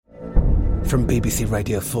From BBC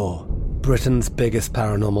Radio 4, Britain's biggest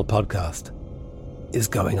paranormal podcast is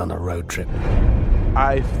going on a road trip.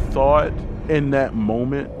 I thought in that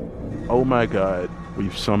moment, oh my God,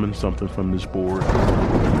 we've summoned something from this board.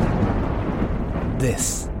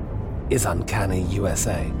 This is Uncanny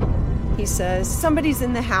USA. He says, somebody's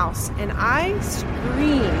in the house, and I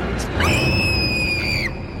screamed.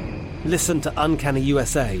 Listen to Uncanny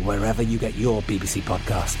USA wherever you get your BBC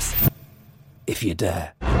podcasts, if you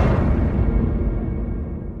dare.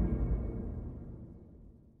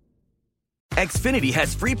 Xfinity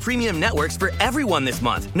has free premium networks for everyone this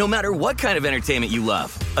month, no matter what kind of entertainment you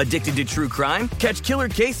love. Addicted to true crime? Catch killer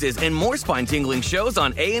cases and more spine-tingling shows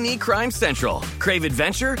on A&E Crime Central. Crave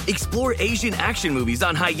adventure? Explore Asian action movies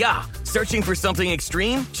on Hi-YAH. Searching for something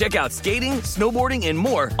extreme? Check out skating, snowboarding, and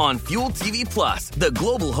more on Fuel TV Plus, the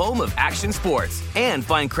global home of action sports. And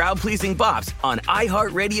find crowd-pleasing bops on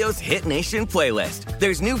iHeartRadio's Hit Nation playlist.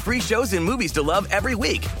 There's new free shows and movies to love every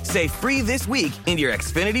week. Say free this week in your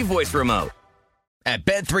Xfinity voice remote. At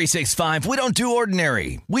Bet365, we don't do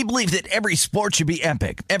ordinary. We believe that every sport should be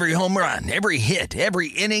epic. Every home run, every hit, every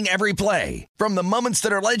inning, every play. From the moments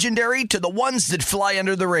that are legendary to the ones that fly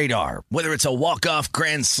under the radar. Whether it's a walk-off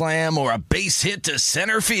grand slam or a base hit to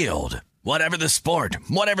center field. Whatever the sport,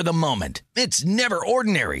 whatever the moment. It's never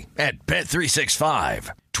ordinary at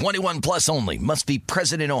Bet365. 21 plus only. Must be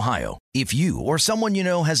present in Ohio. If you or someone you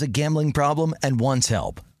know has a gambling problem and wants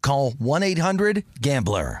help, call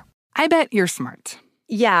 1-800-GAMBLER. I bet you're smart.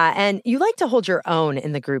 Yeah, and you like to hold your own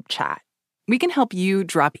in the group chat. We can help you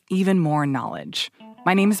drop even more knowledge.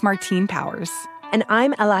 My name is Martine Powers. And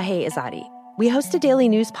I'm Elahe Izadi. We host a daily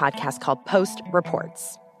news podcast called Post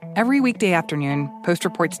Reports. Every weekday afternoon, Post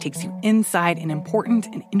Reports takes you inside an important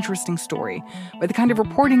and interesting story with the kind of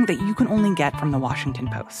reporting that you can only get from the Washington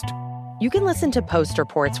Post. You can listen to Post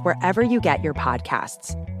Reports wherever you get your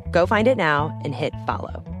podcasts. Go find it now and hit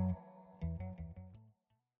follow.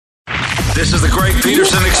 This is the Greg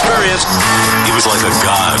Peterson Experience. He was like a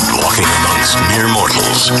god walking amongst mere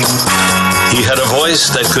mortals. He had a voice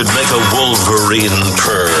that could make a wolverine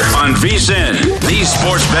purr. On VSiN, the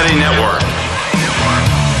Sports Betting Network.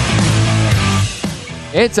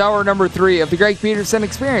 It's hour number 3 of the Greg Peterson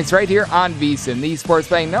Experience right here on VSiN, the Sports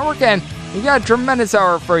Betting Network. And we got a tremendous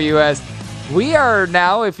hour for you as we are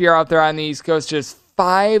now, if you're out there on the East Coast, just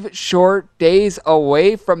 5 short days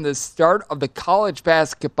away from the start of the college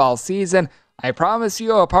basketball season. I promise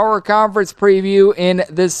you a power conference preview in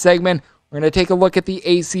this segment. We're going to take a look at the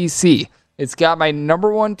ACC. It's got my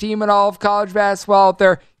number 1 team in all of college basketball out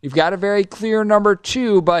there. You've got a very clear number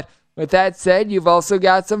 2, but with that said, you've also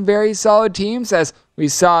got some very solid teams as we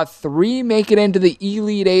saw 3 make it into the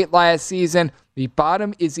Elite 8 last season. The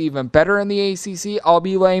bottom is even better in the ACC. I'll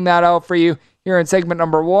be laying that out for you here in segment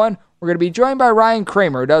number 1. We're going to be joined by Ryan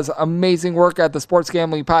Kramer, who does amazing work at the Sports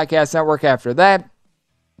Gambling Podcast Network after that.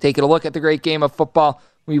 Taking a look at the great game of football.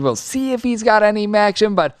 We will see if he's got any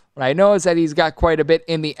action, but what I know is that he's got quite a bit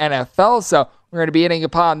in the NFL, so we're going to be hitting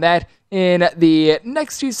upon that in the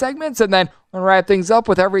next 2 segments, and then we're going to wrap things up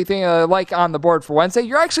with everything I like on the board for Wednesday.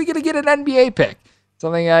 You're actually going to get an NBA pick,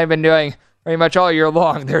 something I've been doing pretty much all year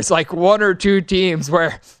long. There's like 1 or 2 teams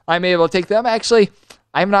where I'm able to take them. Actually,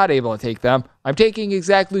 I'm not able to take them. I'm taking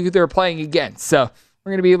exactly who they're playing against. So we're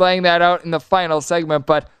going to be laying that out in the final segment.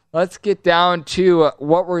 But let's get down to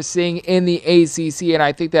what we're seeing in the ACC. And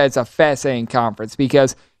I think that it's a fascinating conference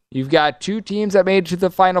because you've got 2 teams that made it to the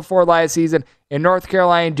Final Four last season in North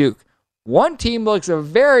Carolina and Duke. One team looks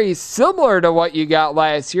very similar to what you got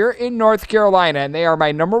last year in North Carolina, and they are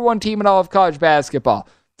my number 1 team in all of college basketball.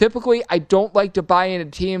 Typically, I don't like to buy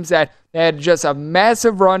into teams that had just a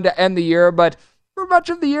massive run to end the year, but for much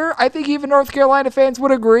of the year, I think even North Carolina fans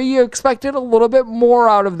would agree you expected a little bit more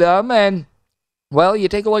out of them. And, well, you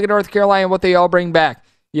take a look at North Carolina and what they all bring back.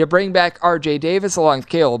 You bring back R.J. Davis along with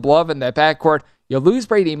Caleb Love in that backcourt. You lose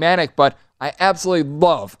Brady Manick, but I absolutely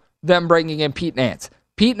love them bringing in Pete Nance.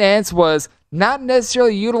 Pete Nance was not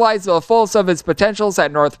necessarily utilized to the fullest of his potentials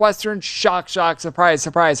at Northwestern. Shock, surprise,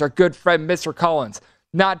 surprise. Our good friend, Mr. Collins,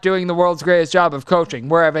 not doing the world's greatest job of coaching.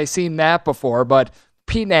 Where have I seen that before? But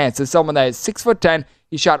Pete Nance is someone that is 6'10".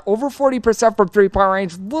 He shot over 40% from three-point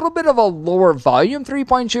range. A little bit of a lower volume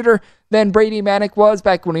three-point shooter than Brady Manick was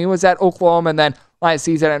back when he was at Oklahoma and then last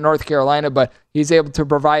season at North Carolina, but he's able to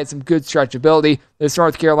provide some good stretchability. This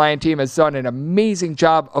North Carolina team has done an amazing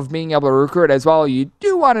job of being able to recruit as well. You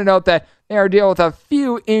do want to note that they are dealing with a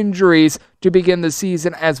few injuries to begin the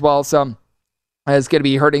season as well. Some is going to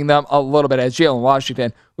be hurting them a little bit as Jalen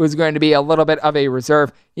Washington, who's going to be a little bit of a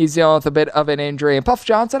reserve. He's dealing with a bit of an injury. And Puff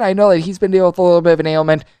Johnson, I know that he's been dealing with a little bit of an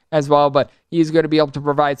ailment as well, but he's going to be able to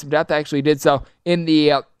provide some depth. Actually did so in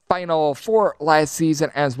the Final Four last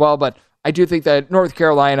season as well, but I do think that North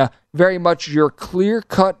Carolina, very much your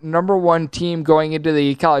clear-cut number one team going into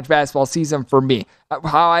the college basketball season for me.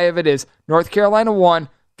 How I have it is North Carolina 1,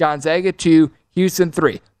 Gonzaga 2, Houston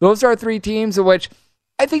 3. Those are three teams in which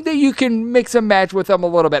I think that you can mix and match with them a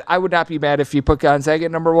little bit. I would not be mad if you put Gonzaga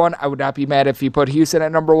at number 1. I would not be mad if you put Houston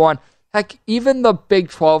at number 1. Heck, even the Big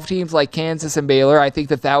 12 teams like Kansas and Baylor, I think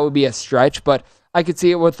that would be a stretch, but I could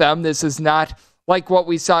see it with them. This is not like what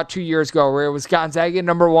we saw 2 years ago, where it was Gonzaga at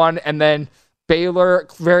number 1 and then Baylor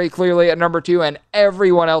very clearly at number 2, and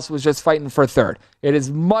everyone else was just fighting for third. It is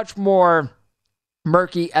much more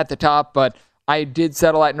murky at the top, but I did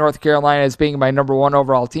settle at North Carolina as being my number 1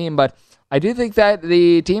 overall team, but I do think that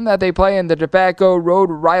the team that they play in the Tobacco Road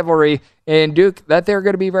rivalry in Duke, that they're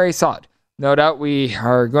going to be very solid. No doubt we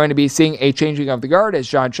are going to be seeing a changing of the guard as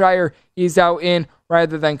Jon Scheyer, he's out in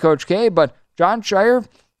rather than Coach K, but Jon Scheyer,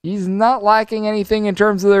 he's not lacking anything in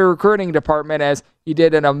terms of the recruiting department, as he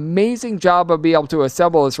did an amazing job of being able to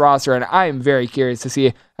assemble his roster, and I am very curious to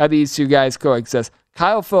see how these two guys coexist.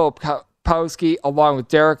 Kyle Filipowski along with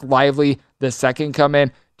Derek Lively II come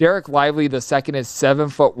in. Derek Lively II is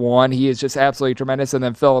 7'1". He is just absolutely tremendous, and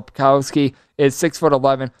then Filipowski is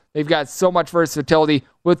 6'11". They've got so much versatility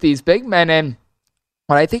with these big men, and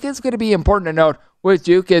what I think is going to be important to note with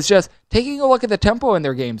Duke is just taking a look at the tempo in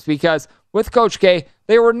their games, because with Coach K,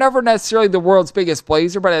 they were never necessarily the world's biggest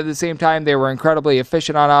blazer, but at the same time, they were incredibly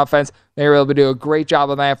efficient on offense. They were able to do a great job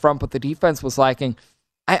on that front, but the defense was lacking.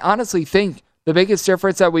 I honestly think the biggest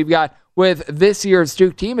difference that we've got with this year's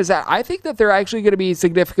Duke team is that I think that they're actually going to be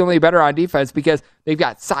significantly better on defense, because they've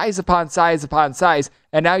got size upon size upon size,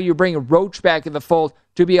 and now you bring Roach back in the fold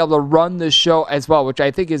to be able to run the show as well, which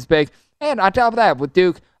I think is big. And on top of that, with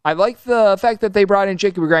Duke, I like the fact that they brought in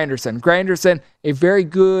Jacob Granderson. Granderson, a very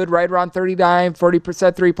good, right around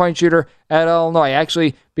 40% three-point shooter at Illinois.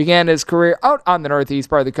 Actually began his career out on the northeast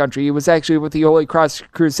part of the country. He was actually with the Holy Cross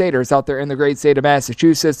Crusaders out there in the great state of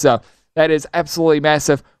Massachusetts. So that is absolutely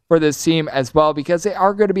massive for this team as well, because they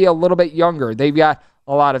are going to be a little bit younger. They've got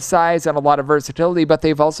a lot of size and a lot of versatility, but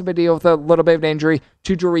they've also been dealing with a little bit of an injury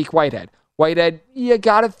to Dariq Whitehead. Whitehead, you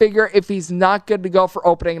got to figure if he's not good to go for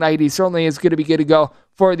opening night, he certainly is going to be good to go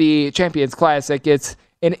for the Champions Classic. It's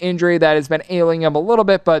an injury that has been ailing him a little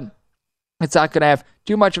bit, but it's not going to have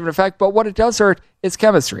too much of an effect. But what it does hurt is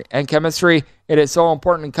chemistry. And chemistry, it is so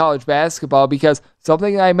important in college basketball, because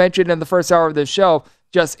something I mentioned in the first hour of this show,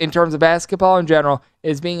 just in terms of basketball in general,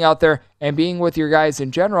 is being out there and being with your guys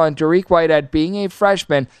in general. And Dariq Whitehead, being a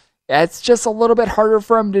freshman, it's just a little bit harder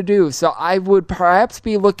for him to do. So I would perhaps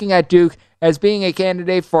be looking at Duke as being a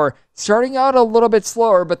candidate for starting out a little bit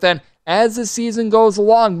slower, but then as the season goes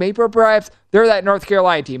along, maybe perhaps they're that North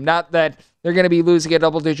Carolina team. Not that they're going to be losing a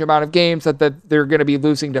double-digit amount of games, that they're going to be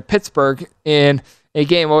losing to Pittsburgh in a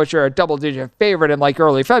game in which they're a double-digit favorite in like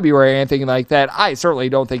early February or anything like that. I certainly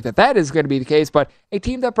don't think that is going to be the case, but a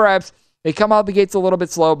team that perhaps they come out the gates a little bit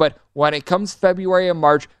slow, but when it comes February and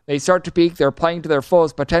March, they start to peak. They're playing to their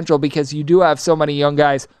fullest potential, because you do have so many young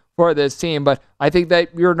guys for this team. But I think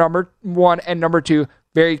that your number 1 and number 2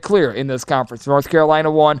 very clear in this conference. North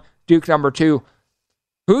Carolina 1, Duke number 2.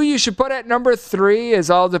 Who you should put at number 3 is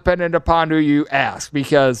all dependent upon who you ask,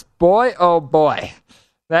 because boy, oh boy,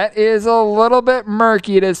 that is a little bit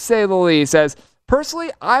murky to say the least. As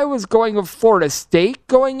personally, I was going with Florida State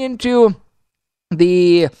going into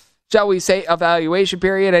the, shall we say, evaluation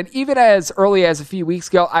period, and even as early as a few weeks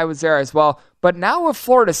ago, I was there as well. But now with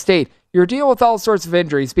Florida State, you're dealing with all sorts of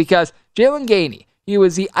injuries, because Jalen Gainey, he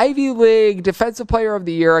was the Ivy League Defensive Player of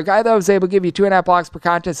the Year, a guy that was able to give you 2.5 blocks per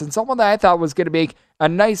contest, and someone that I thought was going to make a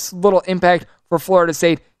nice little impact for Florida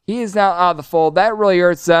State. He is now out of the fold. That really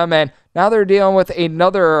hurts them, and now they're dealing with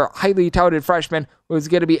another highly touted freshman who's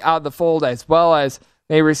going to be out of the fold, as well as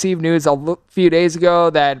they received news a few days ago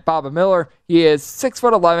that Baba Miller, he is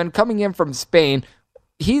 6'11", coming in from Spain.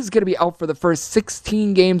 He's going to be out for the first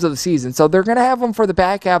 16 games of the season. So they're going to have him for the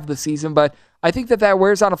back half of the season, but I think that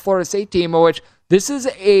wears on a Florida State team, in which this is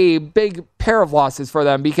a big pair of losses for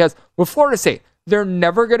them, because with Florida State, they're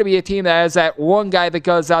never going to be a team that has that one guy that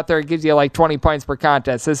goes out there and gives you like 20 points per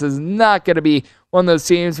contest. This is not going to be one of those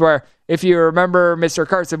teams where, if you remember Mr.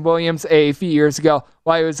 Carson Williams a few years ago,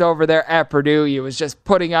 while he was over there at Purdue, he was just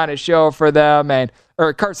putting on a show for them,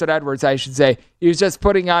 or Carson Edwards, I should say. He was just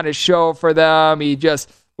putting on a show for them. He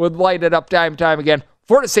just would light it up time and time again.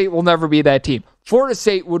 Florida State will never be that team. Florida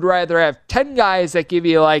State would rather have 10 guys that give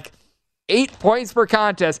you like 8 points per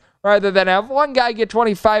contest, rather than have one guy get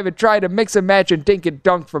 25 and try to mix and match and dink and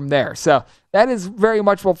dunk from there. So that is very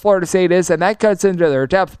much what Florida State is, and that cuts into their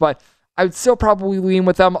depth, but I would still probably lean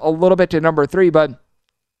with them a little bit to number 3. But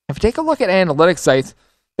if you take a look at analytics sites,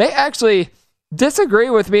 they actually disagree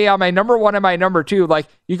with me on my number 1 and my number 2. Like,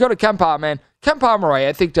 you go to KenPom, man. Ken Pomeroy,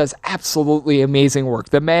 I think, does absolutely amazing work.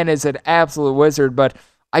 The man is an absolute wizard, but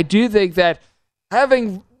I do think that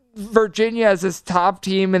having Virginia as his top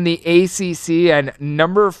team in the ACC and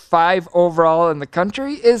number 5 overall in the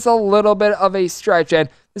country is a little bit of a stretch, and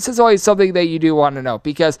this is always something that you do want to know,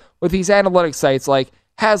 because with these analytics sites like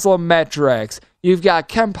Haslametrics, you've got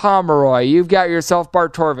Ken Pomeroy, you've got yourself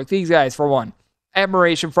Bart Torvik, these guys, for one,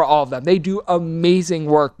 admiration for all of them. They do amazing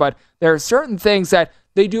work, but there are certain things that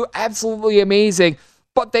they do absolutely amazing,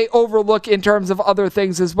 but they overlook in terms of other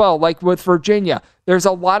things as well. Like with Virginia, there's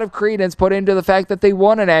a lot of credence put into the fact that they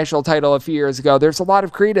won a national title a few years ago. There's a lot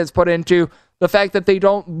of credence put into the fact that they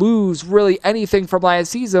don't lose really anything from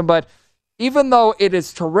last season, but even though it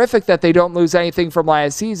is terrific that they don't lose anything from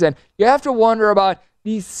last season, you have to wonder about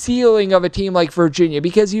the ceiling of a team like Virginia,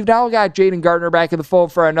 because you've now got Jaden Gardner back in the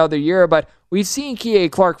fold for another year, but we've seen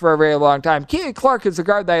Kihei Clark for a very long time. Kihei Clark is a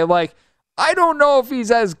guard that I like. I don't know if he's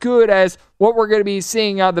as good as what we're going to be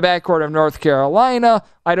seeing out of the backcourt of North Carolina.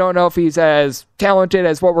 I don't know if he's as talented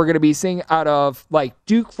as what we're going to be seeing out of, like,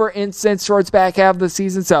 Duke, for instance, towards back half of the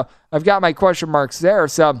season. So I've got my question marks there.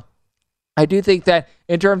 So I do think that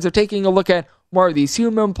in terms of taking a look at more of these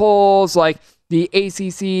human polls, like the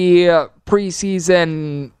ACC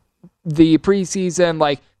preseason,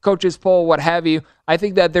 like coaches poll, what have you, I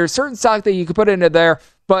think that there's certain stock that you could put into there,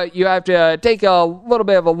 but you have to take a little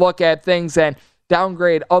bit of a look at things and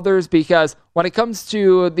downgrade others, because when it comes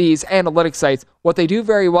to these analytics sites, what they do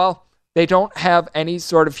very well, they don't have any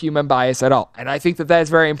sort of human bias at all. And I think that that's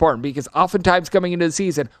very important, because oftentimes coming into the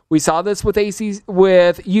season, we saw this with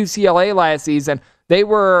UCLA last season. They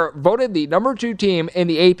were voted the number 2 team in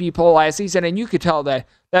the AP poll last season, and you could tell that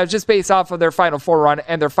was just based off of their Final Four run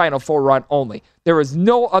and their Final Four run only. There was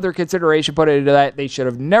no other consideration put into that. They should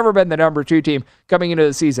have never been the number 2 team coming into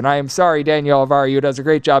the season. I am sorry, Danielle Avari, who does a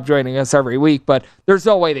great job joining us every week, but there's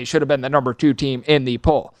no way they should have been the number 2 team in the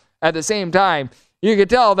poll. At the same time, you could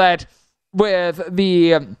tell that with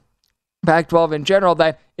the Pac-12 in general,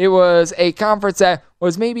 that it was a conference that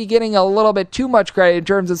was maybe getting a little bit too much credit in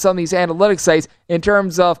terms of some of these analytics sites, in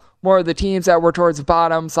terms of more of the teams that were towards the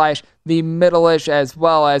bottom / the middle-ish, as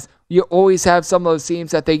well as you always have some of those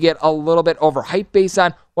teams that they get a little bit overhyped based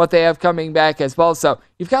on what they have coming back as well. So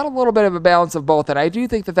you've got a little bit of a balance of both, and I do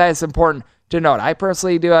think that that is important to note. I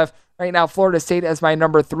personally do have right now Florida State as my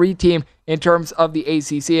number 3 team in terms of the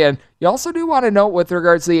ACC, and you also do want to note with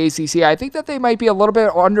regards to the ACC, I think that they might be a little bit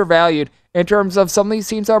undervalued in terms of some of these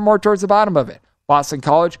teams that are more towards the bottom of it. Boston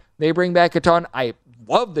College, they bring back a ton. I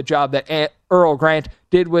love the job that Earl Grant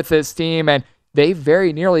did with this team, and they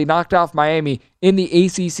very nearly knocked off Miami in the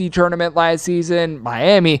ACC tournament last season.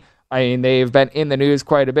 Miami, I mean, they've been in the news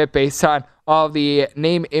quite a bit based on all the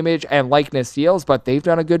name, image, and likeness deals, but they've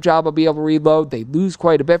done a good job of being able to reload. They lose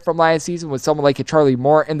quite a bit from last season with someone like a Charlie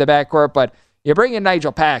Moore in the backcourt, but you bring in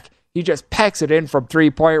Nigel Pack, he just packs it in from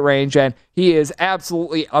 3-point range, and he is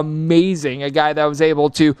absolutely amazing. A guy that was able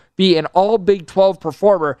to be an all Big 12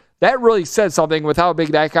 performer. That really says something with how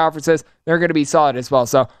big that conference is. They're going to be solid as well.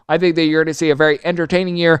 So I think that you're going to see a very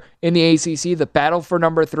entertaining year in the ACC. The battle for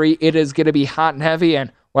number 3, it is going to be hot and heavy.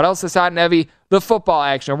 And what else is hot and heavy? The football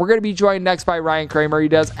action. We're going to be joined next by Ryan Kramer. He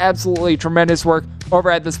does absolutely tremendous work over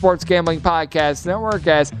at the Sports Gambling Podcast Network,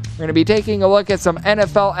 as we're going to be taking a look at some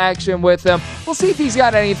NFL action with him. We'll see if he's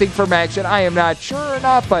got anything from action. I am not sure or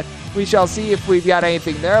not, but we shall see if we've got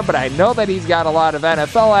anything there. But I know that he's got a lot of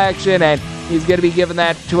NFL action, and he's going to be giving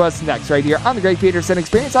that to us next right here on the Greg Peterson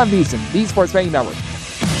Experience on VSiN, the Sports Betting Network.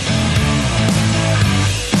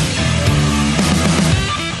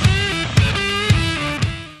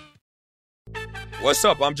 What's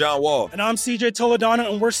up? I'm John Wall. And I'm CJ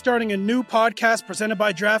Toledano, and we're starting a new podcast presented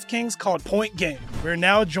by DraftKings called Point Game. We're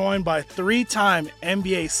now joined by 3-time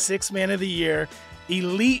NBA Sixth Man of the Year,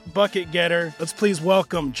 elite bucket getter. Let's please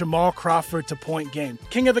welcome Jamal Crawford to Point Game.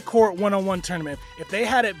 King of the Court one-on-one tournament. If they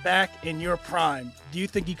had it back in your prime, do you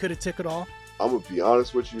think you could have took it all? I'm going to be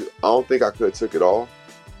honest with you. I don't think I could have took it all,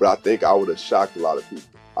 but I think I would have shocked a lot of people.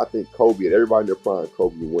 I think Kobe and everybody in their prime,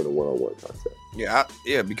 Kobe would win a one-on-one contest. Yeah,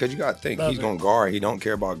 because you got to think, he's going to guard. He don't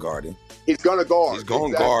care about guarding. He's going to guard. He's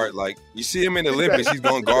going to guard. Like, you see him in the Olympics, he's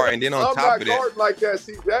going to guard. And then on top of that. Like that,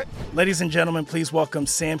 see that? Ladies and gentlemen, please welcome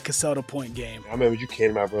Sam Cassell to Point Game. I remember you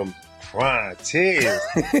came out from crying, tears.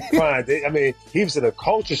 Crying. I mean, he was in a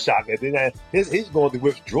culture shock. And then he's going through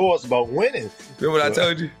withdrawals about winning. Remember what I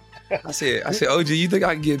told you? I said, OG, you think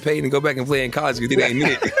I can get paid and go back and play in college because it ain't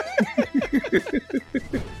it?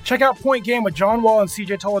 Check out Point Game with John Wall and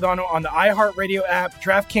CJ Toledano on the iHeartRadio app,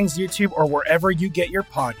 DraftKings YouTube, or wherever you get your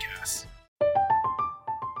podcasts.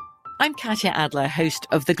 I'm Katya Adler, host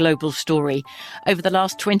of The Global Story. Over the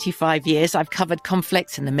last 25 years, I've covered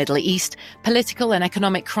conflicts in the Middle East, political and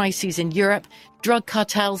economic crises in Europe, drug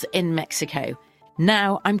cartels in Mexico.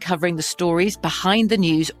 Now I'm covering the stories behind the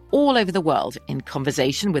news all over the world in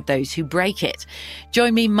conversation with those who break it.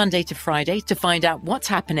 Join me Monday to Friday to find out what's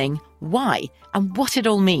happening, why, and what it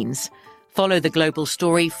all means. Follow The Global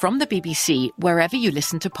Story from the BBC wherever you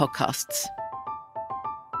listen to podcasts.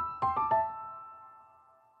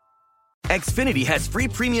 Xfinity has free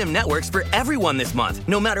premium networks for everyone this month,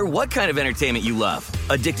 no matter what kind of entertainment you love.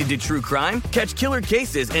 Addicted to true crime? Catch killer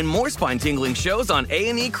cases and more spine-tingling shows on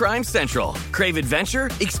A&E Crime Central. Crave adventure?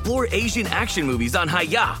 Explore Asian action movies on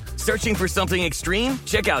Hi-YAH. Searching for something extreme?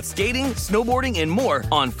 Check out skating, snowboarding, and more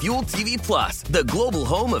on Fuel TV Plus, the global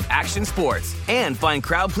home of action sports. And find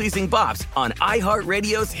crowd-pleasing bops on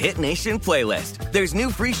iHeartRadio's Hit Nation playlist. There's new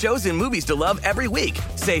free shows and movies to love every week.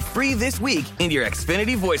 Say free this week in your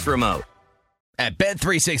Xfinity voice remote. At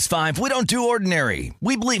Bet365, we don't do ordinary.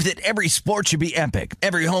 We believe that every sport should be epic.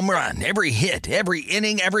 Every home run, every hit, every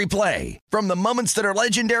inning, every play. From the moments that are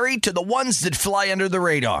legendary to the ones that fly under the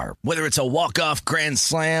radar. Whether it's a walk-off grand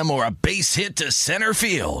slam or a base hit to center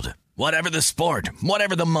field. Whatever the sport,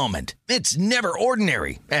 whatever the moment. It's never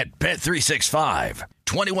ordinary at Bet365.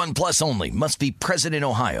 21 plus only. Must be present in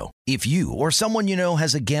Ohio. If you or someone you know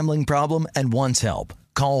has a gambling problem and wants help,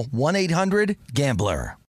 call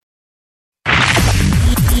 1-800-GAMBLER.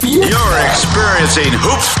 You're experiencing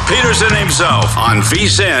Hoops Peterson himself on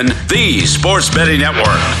VSiN, the Sports Betting Network.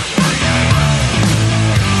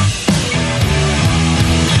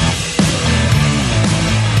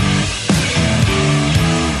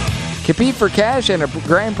 Compete for cash and a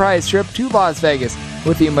grand prize trip to Las Vegas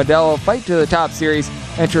with the Modelo Fight to the Top series.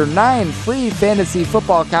 Enter 9 free fantasy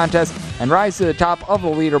football contests and rise to the top of the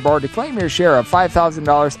leaderboard to claim your share of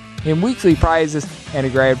 $5,000 in weekly prizes and a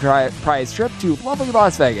grand prize trip to lovely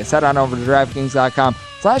Las Vegas. Head on over to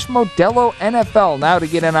DraftKings.com/Modelo NFL now to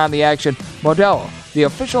get in on the action. Modelo, the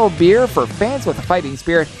official beer for fans with a fighting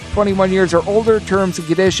spirit. 21 years or older. Terms and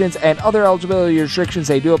conditions and other eligibility restrictions,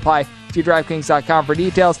 they do apply. See DraftKings.com for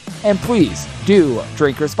details. And please do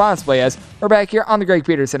drink responsibly, as we're back here on the Greg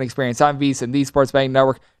Peterson Experience on VSiN, the Sports Betting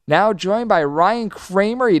Network. Now joined by Ryan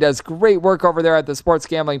Kramer. He does great work over there at the Sports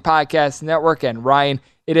Gambling Podcast Network. And Ryan,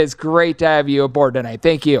 it is great to have you aboard tonight.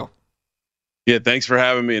 Thank you. Yeah, thanks for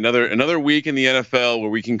having me. Another week in the NFL where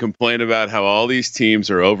we can complain about how all these teams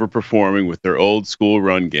are overperforming with their old school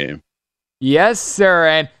run game. Yes, sir.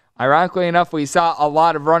 And ironically enough, we saw a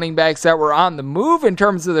lot of running backs that were on the move in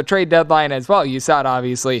terms of the trade deadline as well. You saw it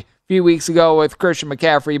obviously a few weeks ago with Christian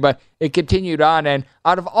McCaffrey, but it continued on. And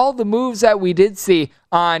out of all the moves that we did see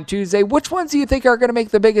on Tuesday, which ones do you think are going to make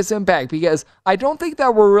the biggest impact? Because I don't think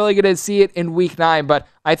that we're really going to see it in week 9, but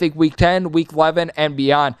I think week 10, week 11, and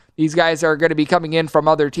beyond. These guys are going to be coming in from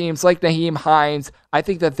other teams like Nyheim Hines. I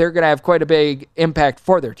think that they're going to have quite a big impact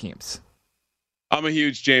for their teams. I'm a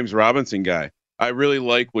huge James Robinson guy. I really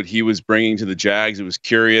like what he was bringing to the Jags. It was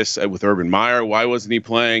curious with Urban Meyer. Why wasn't he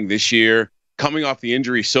playing this year? Coming off the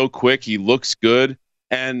injury so quick, he looks good.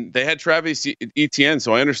 And they had Travis Etienne,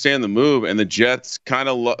 so I understand the move. And the Jets kind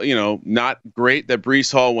of, not great that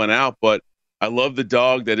Breece Hall went out, but I love the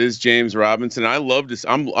dog that is James Robinson. I love this.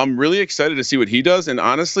 I'm really excited to see what he does. And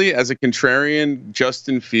honestly, as a contrarian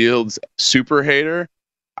Justin Fields super hater,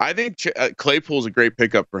 I think Claypool's a great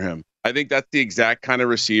pickup for him. I think that's the exact kind of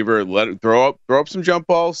receiver. Let it throw up some jump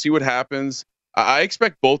balls, see what happens. I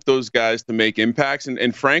expect both those guys to make impacts.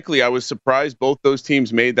 And frankly, I was surprised both those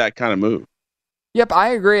teams made that kind of move. Yep, I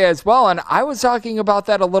agree as well. And I was talking about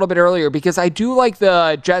that a little bit earlier because I do like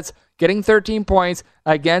the Jets getting 13 points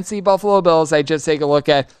against the Buffalo Bills. I just take a look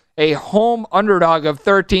at a home underdog of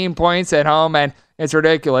 13 points at home, and it's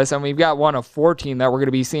ridiculous. And we've got one of 14 that we're going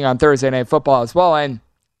to be seeing on Thursday Night Football as well. And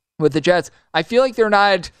with the Jets, I feel like they're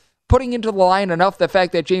not putting into the line enough the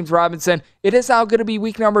fact that James Robinson, it is now going to be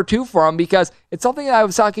week number 2 for him, because it's something that I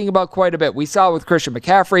was talking about quite a bit. We saw it with Christian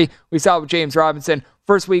McCaffrey. We saw it with James Robinson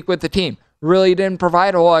first week with the team. Really didn't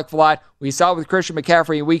provide a whole heck of a lot. We saw it with Christian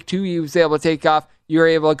McCaffrey in week 2. He was able to take off. You were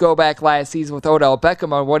able to go back last season with Odell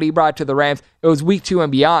Beckham on what he brought to the Rams. It was week 2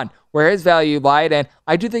 and beyond where his value lied. And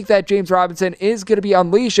I do think that James Robinson is going to be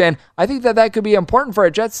unleashed. And I think that that could be important for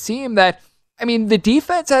a Jets team that, I mean, the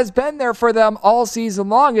defense has been there for them all season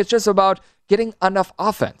long. It's just about getting enough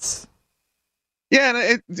offense. Yeah,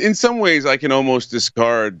 and in some ways, I can almost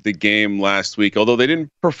discard the game last week. Although they didn't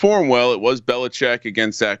perform well, it was Belichick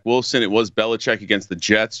against Zach Wilson. It was Belichick against the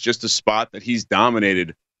Jets, just a spot that he's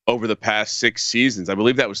dominated over the past 6 seasons. I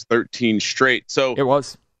believe that was 13 straight. So it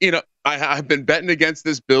was. I've been betting against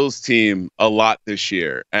this Bills team a lot this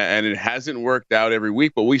year, and it hasn't worked out every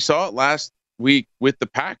week. But we saw it last week with the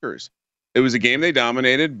Packers. It was a game they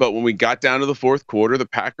dominated, but when we got down to the fourth quarter, the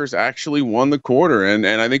Packers actually won the quarter. And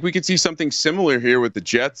I think we could see something similar here with the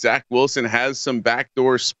Jets. Zach Wilson has some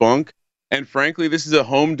backdoor spunk. And frankly, this is a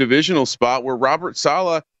home divisional spot where Robert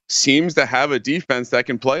Saleh seems to have a defense that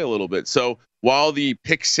can play a little bit. So while the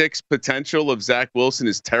pick six potential of Zach Wilson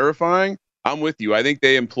is terrifying, I'm with you. I think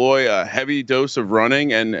they employ a heavy dose of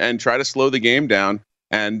running and try to slow the game down.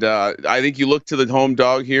 And I think you look to the home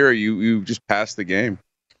dog here, you just pass the game.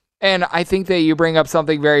 And I think that you bring up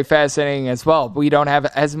something very fascinating as well. We don't have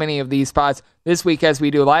as many of these spots this week as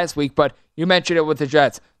we do last week, but you mentioned it with the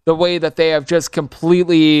Jets. The way that they have just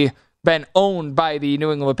completely been owned by the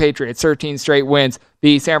New England Patriots, 13 straight wins.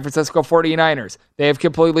 The San Francisco 49ers, they have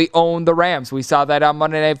completely owned the Rams. We saw that on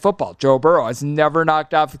Monday Night Football. Joe Burrow has never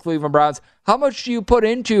knocked off the Cleveland Browns. How much do you put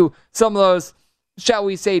into some of those, shall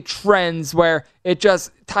we say, trends where it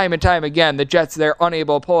just time and time again, the Jets, they're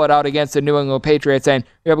unable to pull it out against the New England Patriots, and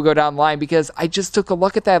you're able to go down the line? Because I just took a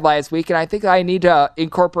look at that last week, and I think I need to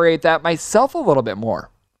incorporate that myself a little bit more.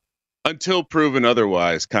 Until proven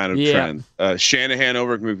otherwise kind of trend. Shanahan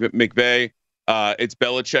over McVay. It's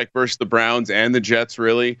Belichick versus the Browns and the Jets,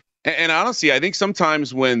 really. And honestly, I think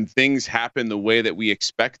sometimes when things happen the way that we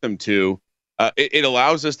expect them to, it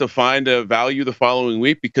allows us to find a value the following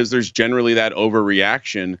week because there's generally that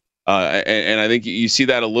overreaction. And I think you see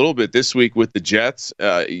that a little bit this week with the Jets.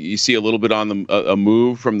 You see a little bit on a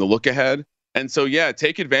move from the look ahead. And so, yeah,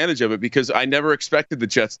 take advantage of it because I never expected the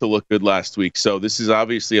Jets to look good last week. So this is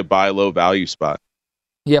obviously a buy low value spot.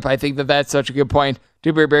 Yep, I think that that's such a good point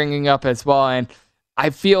to be bringing up as well. And I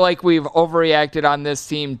feel like we've overreacted on this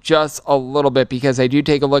team just a little bit because I do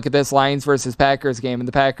take a look at this Lions versus Packers game. And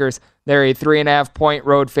the Packers, they're a 3.5-point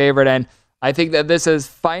road favorite. And I think that this is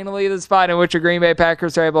finally the spot in which the Green Bay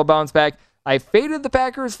Packers are able to bounce back. I faded the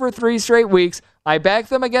Packers for 3 straight weeks. I backed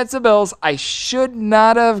them against the Bills. I should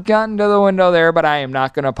not have gotten to the window there, but I am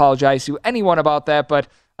not going to apologize to anyone about that. But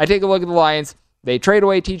I take a look at the Lions. They trade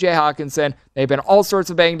away TJ Hawkinson. They've been all sorts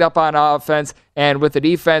of banged up on offense. And with the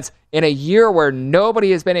defense, in a year where nobody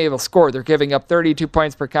has been able to score, they're giving up 32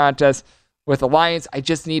 points per contest. With the Lions, I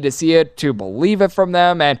just need to see it to believe it from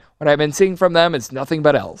them. And what I've been seeing from them is nothing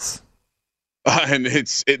but else. And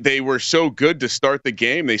they were so good to start the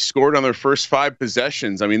game. They scored on their first 5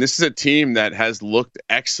 possessions. I mean, this is a team that has looked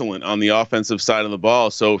excellent on the offensive side of the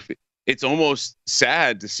ball. So it's almost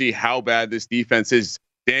sad to see how bad this defense is.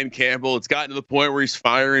 Dan Campbell, it's gotten to the point where he's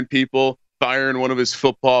firing people, firing one of his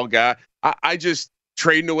football guys. I just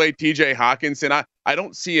trading away TJ Hawkinson. I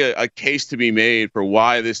don't see a case to be made for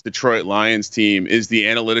why this Detroit Lions team is the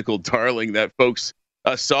analytical darling that folks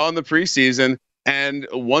saw in the preseason. And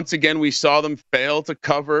once again, we saw them fail to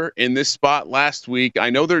cover in this spot last week. I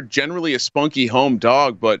know they're generally a spunky home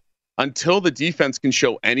dog, but until the defense can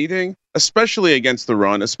show anything, especially against the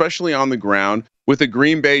run, especially on the ground, with a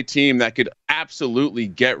Green Bay team that could absolutely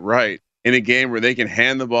get right in a game where they can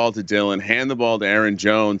hand the ball to Dillon, hand the ball to Aaron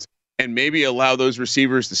Jones, and maybe allow those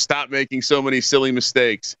receivers to stop making so many silly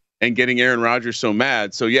mistakes and getting Aaron Rodgers so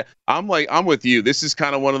mad. So, yeah, I'm with you. This is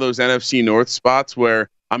kind of one of those NFC North spots where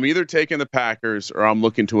I'm either taking the Packers or I'm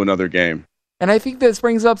looking to another game. And I think this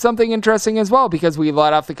brings up something interesting as well because we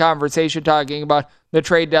led off the conversation talking about the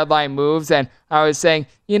trade deadline moves. And I was saying,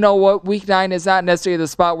 you know what, week 9 is not necessarily the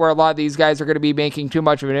spot where a lot of these guys are going to be making too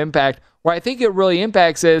much of an impact. Where I think it really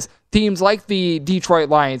impacts is teams like the Detroit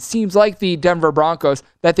Lions, teams like the Denver Broncos,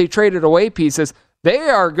 that they traded away pieces. They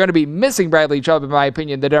are going to be missing Bradley Chubb, in my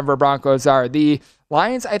opinion, the Denver Broncos are. The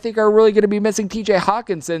Lions, I think, are really going to be missing TJ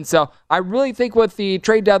Hawkinson. So I really think with the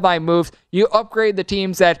trade deadline moves, you upgrade the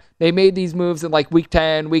teams that they made these moves in like week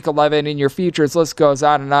 10, week 11, in your futures list goes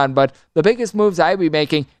on and on. But the biggest moves I'd be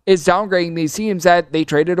making is downgrading these teams that they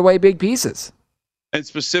traded away big pieces. And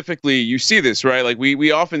specifically, you see this, right? Like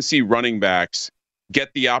we often see running backs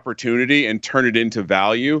get the opportunity and turn it into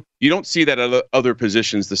value. You don't see that at other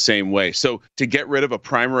positions the same way. So to get rid of a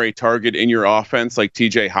primary target in your offense like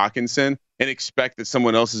TJ Hawkinson and expect that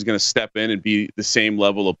someone else is going to step in and be the same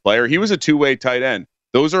level of player. He was a 2-way tight end.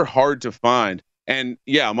 Those are hard to find. And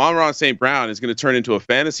yeah, Amon-Ra St. Brown is going to turn into a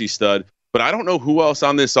fantasy stud, but I don't know who else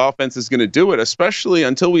on this offense is going to do it, especially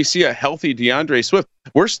until we see a healthy DeAndre Swift.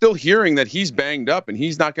 We're still hearing that he's banged up and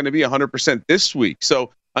he's not going to be 100% this week. So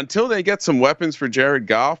until they get some weapons for Jared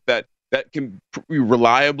Goff that can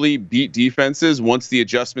reliably beat defenses once the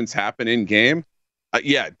adjustments happen in game,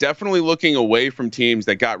 yeah, definitely looking away from teams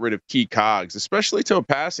that got rid of key cogs, especially to a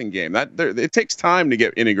passing game. It takes time to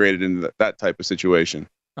get integrated into that type of situation.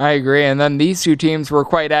 I agree. And then these two teams were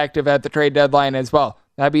quite active at the trade deadline as well.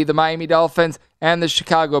 That'd be the Miami Dolphins and the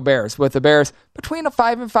Chicago Bears, with the Bears between a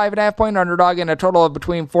 5 and 5.5 point underdog and a total of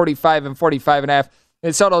between 45 and 45.5.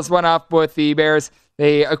 The totals went up with the Bears.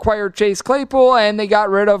 They acquired Chase Claypool, and they got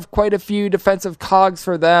rid of quite a few defensive cogs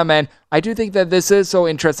for them. And I do think that this is so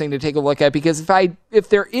interesting to take a look at, because if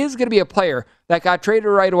there is going to be a player that got traded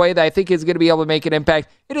right away that I think is going to be able to make an impact,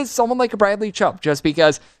 it is someone like a Bradley Chubb, just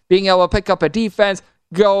because being able to pick up a defense,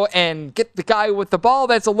 go and get the guy with the ball,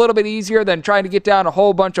 that's a little bit easier than trying to get down a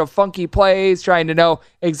whole bunch of funky plays, trying to know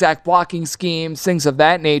exact blocking schemes, things of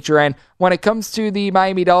that nature. And when it comes to the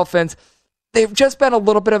Miami Dolphins, they've just been a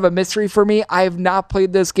little bit of a mystery for me. I have not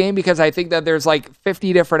played this game because I think that there's like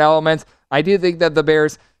 50 different elements. I do think that the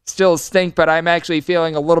Bears still stink, but I'm actually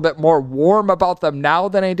feeling a little bit more warm about them now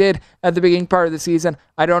than I did at the beginning part of the season.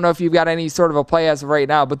 I don't know if you've got any sort of a play as of right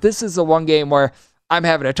now, but this is the one game where I'm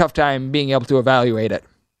having a tough time being able to evaluate it.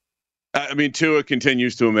 I mean, Tua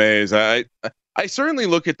continues to amaze. I certainly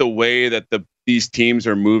look at the way that these teams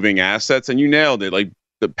are moving assets, and you nailed it. Like,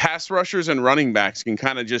 the pass rushers and running backs can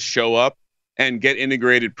kind of just show up and get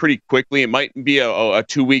integrated pretty quickly. It might be a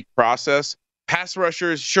 2-week process. Pass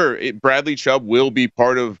rushers, sure, Bradley Chubb will be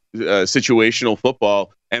part of situational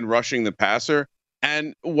football and rushing the passer.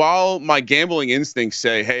 And while my gambling instincts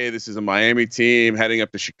say, hey, this is a Miami team heading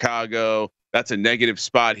up to Chicago, that's a negative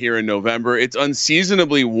spot here in November. It's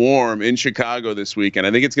unseasonably warm in Chicago this week, and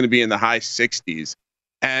I think it's going to be in the high 60s.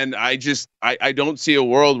 And I don't see a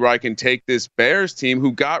world where I can take this Bears team,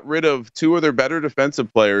 who got rid of 2 of their better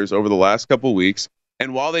defensive players over the last couple weeks.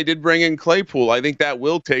 And while they did bring in Claypool, I think that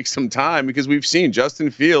will take some time, because we've seen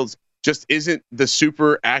Justin Fields just isn't the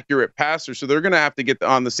super accurate passer. So they're going to have to get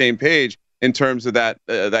on the same page in terms of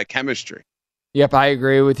that chemistry. Yep, I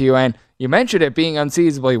agree with you. And you mentioned it being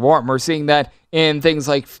unseasonably warm. We're seeing that in things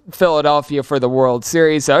like Philadelphia for the World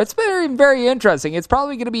Series. So it's very, very interesting. It's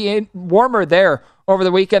probably going to be warmer there over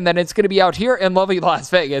the weekend than it's going to be out here in lovely Las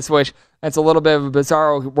Vegas, which that's a little bit of a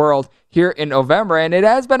bizarre world here in November. And it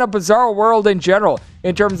has been a bizarre world in general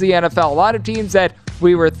in terms of the NFL. A lot of teams that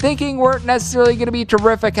we were thinking weren't necessarily going to be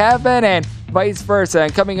terrific have been, and vice versa.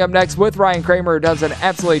 And coming up next with Ryan Kramer, who does an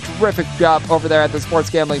absolutely terrific job over there at the Sports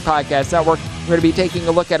Gambling Podcast Network, we're going to be taking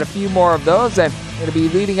a look at a few more of those, and we're going to be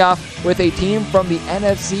leading off with a team from the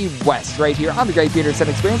NFC West right here on the Greg Peterson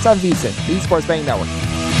Experience on VSiN, the Sports Betting Network.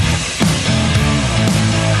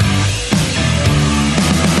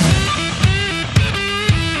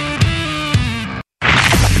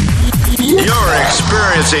 You're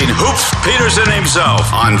experiencing Hoops Peterson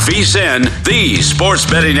himself on VSiN, the Sports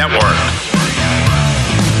Betting Network.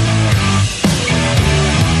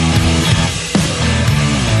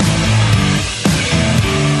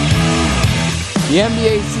 The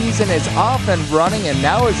NBA season is off and running, and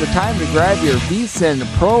now is the time to grab your VSiN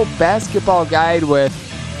Pro Basketball Guide with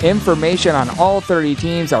information on all 30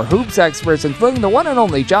 teams. Our hoops experts, including the one and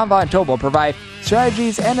only John Von Tobel, provide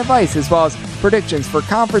strategies and advice, as well as predictions for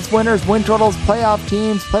conference winners, win totals, playoff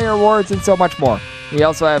teams, player awards, and so much more. We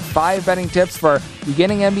also have 5 betting tips for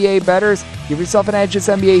beginning NBA bettors. Give yourself an edge this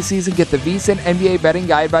NBA season. Get the VSiN NBA Betting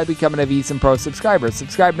Guide by becoming a VSiN Pro subscriber.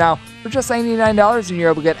 Subscribe now for just $99, and you're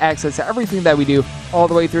able to get access to everything that we do all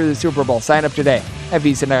the way through the Super Bowl. Sign up today at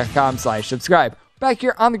VSiN.com/subscribe. Back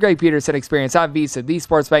here on the Greg Peterson Experience on VSiN, the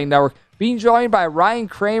Sports Betting Network, being joined by Ryan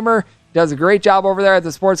Kramer. Does a great job over there at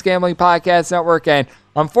the Sports Gambling Podcast Network, and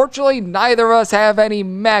unfortunately, neither of us have any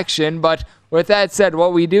action. But with that said,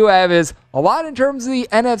 what we do have is a lot in terms of the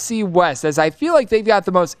NFC West, as I feel like they've got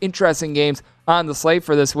the most interesting games on the slate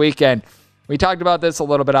for this weekend. We talked about this a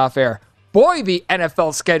little bit off air. Boy, the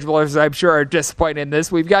NFL schedulers, I'm sure, are disappointed in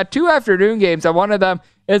this. We've got 2 afternoon games, and one of them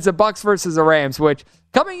is the Bucs versus the Rams, which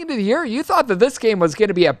coming into the year, you thought that this game was going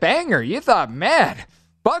to be a banger. You thought, man,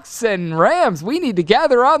 Bucs and Rams, we need to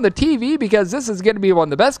gather on the TV because this is going to be one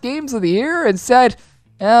of the best games of the year. Instead,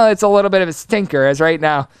 it's a little bit of a stinker, as right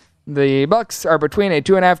now the Bucs are between a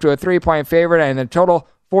 2.5 to a 3-point favorite, and the total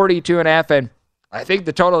 42.5. And I think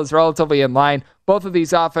the total is relatively in line. Both of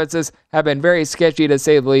these offenses have been very sketchy, to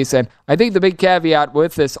say the least. And I think the big caveat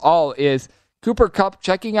with this all is Cooper Kupp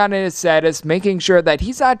checking on his status, making sure that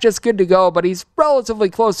he's not just good to go, but he's relatively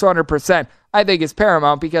close to 100%, I think is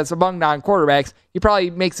paramount, because among non-quarterbacks, he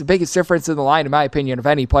probably makes the biggest difference in the line, in my opinion, of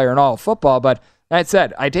any player in all of football. But that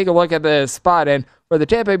said, I take a look at the spot, and for the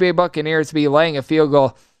Tampa Bay Buccaneers to be laying a field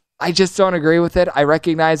goal, I just don't agree with it. I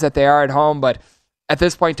recognize that they are at home, but at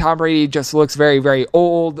this point, Tom Brady just looks very, very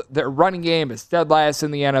old. Their running game is dead last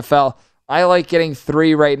in the NFL. I like getting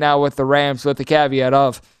 3 right now with the Rams, with the caveat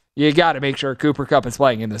of you got to make sure Cooper Kupp is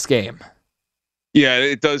playing in this game. Yeah,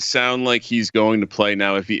 it does sound like he's going to play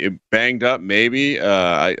now. If he banged up, maybe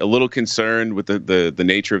a little concerned with the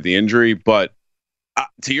nature of the injury, but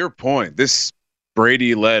To your point, this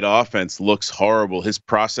Brady-led offense looks horrible. His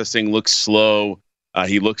processing looks slow.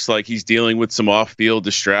 He looks like he's dealing with some off-field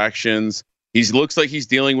distractions. He looks like he's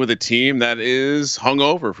dealing with a team that is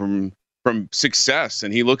hungover from success,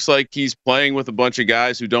 and he looks like he's playing with a bunch of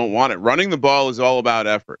guys who don't want it. Running the ball is all about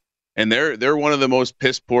effort, and they're one of the most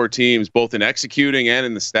piss-poor teams, both in executing and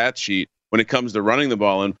in the stat sheet when it comes to running the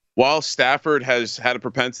ball. And while Stafford has had a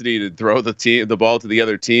propensity to throw the ball to the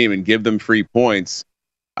other team and give them free points,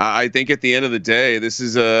 I think at the end of the day, this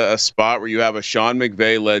is a spot where you have a Sean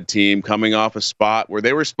McVay-led team coming off a spot where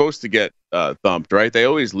they were supposed to get thumped, right? They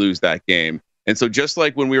always lose that game. And so just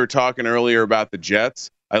like when we were talking earlier about the Jets,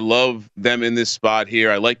 I love them in this spot here.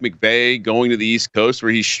 I like McVay going to the East Coast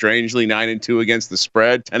where he's strangely 9-2 against the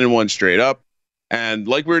spread, 10-1 straight up. And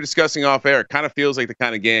like we were discussing off air, it kind of feels like the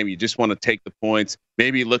kind of game you just want to take the points,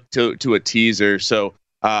 maybe look to a teaser. So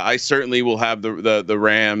I certainly will have the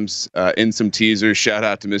Rams in some teasers. Shout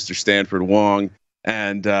out to Mr. Stanford Wong.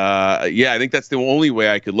 And I think that's the only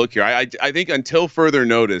way I could look here. I think until further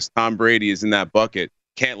notice, Tom Brady is in that bucket.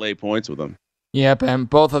 Can't lay points with him. Yep, and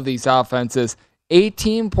both of these offenses,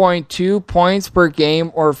 18.2 points per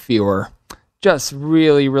game or fewer. Just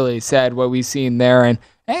really, really sad what we've seen there. And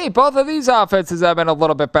hey, both of these offenses have been a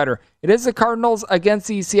little bit better. It is the Cardinals against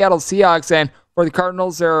the Seattle Seahawks, and for the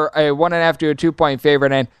Cardinals, they're a 1.5 to a 2-point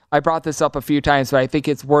favorite. And I brought this up a few times, but I think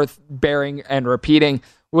it's worth bearing and repeating.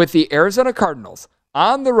 With the Arizona Cardinals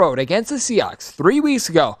on the road against the Seahawks 3 weeks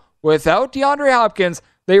ago, without DeAndre Hopkins,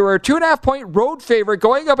 they were a 2.5-point road favorite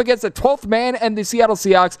going up against the 12th man and the Seattle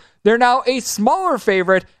Seahawks. They're now a smaller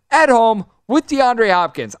favorite at home with DeAndre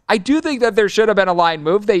Hopkins. I do think that there should have been a line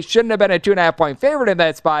move. They shouldn't have been a 2.5-point favorite in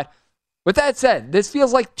that spot. With that said, this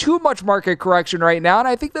feels like too much market correction right now, and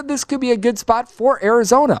I think that this could be a good spot for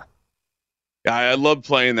Arizona. I love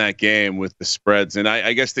playing that game with the spreads, and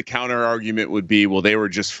I guess the counter argument would be, well, they were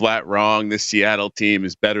just flat wrong. This Seattle team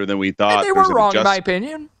is better than we thought. And they were wrong, in my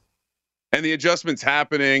opinion. And the adjustment's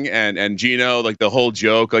happening, and Geno, like the whole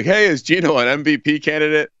joke, like, hey, is Geno an MVP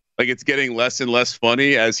candidate? Like, it's getting less and less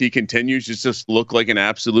funny as he continues to just look like an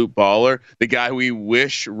absolute baller, the guy we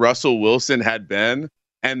wish Russell Wilson had been.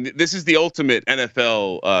 And this is the ultimate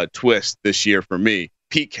NFL twist this year for me.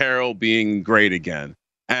 Pete Carroll being great again.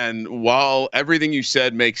 And while everything you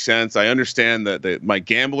said makes sense, I understand that my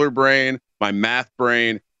gambler brain, my math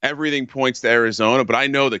brain, everything points to Arizona. But I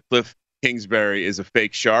know that Cliff Kingsbury is a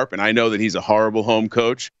fake sharp, and I know that he's a horrible home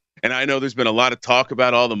coach. And I know there's been a lot of talk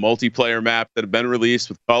about all the multiplayer maps that have been released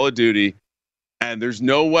with Call of Duty. And there's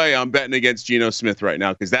no way I'm betting against Geno Smith right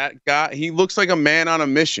now, because that guy, he looks like a man on a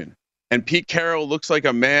mission. And Pete Carroll looks like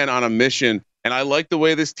a man on a mission. And I like the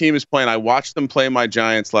way this team is playing. I watched them play my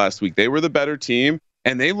Giants last week. They were the better team,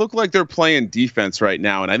 and they look like they're playing defense right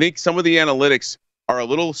now. And I think some of the analytics are a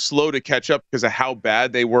little slow to catch up because of how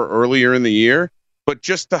bad they were earlier in the year. But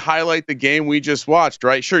just to highlight the game we just watched,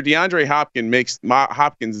 right? Sure, DeAndre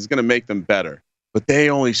Hopkins is going to make them better, but they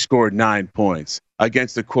only scored 9 points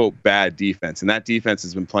against a, quote, bad defense, and that defense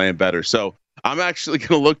has been playing better. So I'm actually going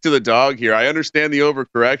to look to the dog here. I understand the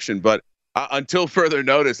overcorrection, but until further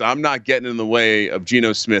notice, I'm not getting in the way of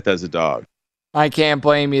Geno Smith as a dog. I can't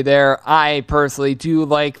blame you there. I personally do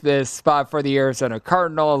like this spot for the Arizona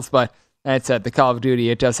Cardinals, but that said, the Call of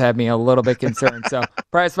Duty, it does have me a little bit concerned. So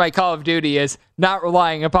perhaps my Call of Duty is not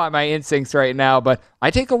relying upon my instincts right now. But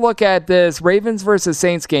I take a look at this Ravens versus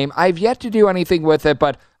Saints game. I've yet to do anything with it,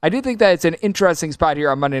 but I do think that it's an interesting spot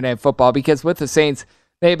here on Monday Night Football, because with the Saints,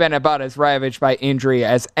 they've been about as ravaged by injury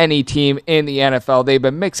as any team in the NFL. They've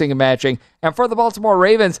been mixing and matching. And for the Baltimore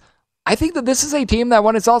Ravens, I think that this is a team that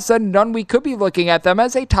when it's all said and done, we could be looking at them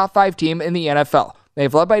as a top 5 team in the NFL.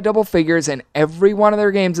 They've led by double figures in every one of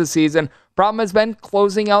their games this season. Problem has been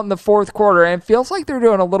closing out in the fourth quarter, and it feels like they're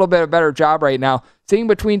doing a little bit of a better job right now, sitting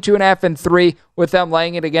between 2.5 and 3 with them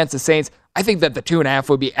laying it against the Saints. I think that the 2.5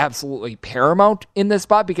 would be absolutely paramount in this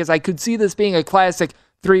spot, because I could see this being a classic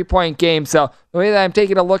 3-point game. So the way that I'm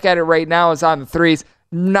taking a look at it right now is on the threes.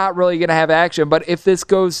 Not really going to have action, but if this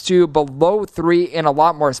goes to below 3 in a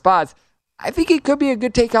lot more spots, I think it could be a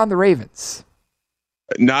good take on the Ravens.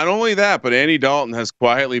 Not only that, but Andy Dalton has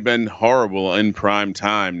quietly been horrible in prime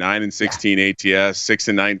time. 9-16 ATS,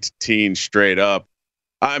 6-19 straight up.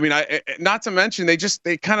 I mean, not to mention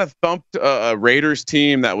they kind of thumped a Raiders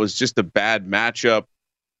team that was just a bad matchup.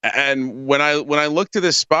 And when I look to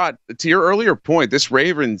this spot, to your earlier point, this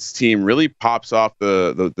Ravens team really pops off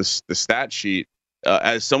the stat sheet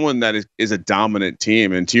as someone that is a dominant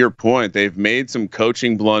team. And to your point, they've made some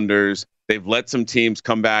coaching blunders. They've let some teams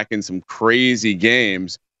come back in some crazy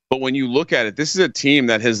games. But when you look at it, this is a team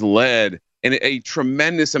that has led and a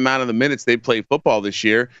tremendous amount of the minutes they play football this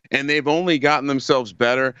year, and they've only gotten themselves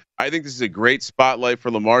better. I think this is a great spotlight for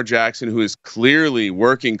Lamar Jackson, who is clearly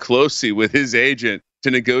working closely with his agent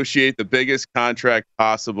to negotiate the biggest contract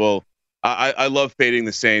possible. I love fading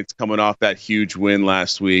the Saints coming off that huge win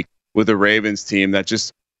last week with the Ravens team that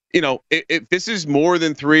just, if this is more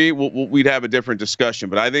than 3, we'd have a different discussion.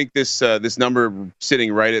 But I think this number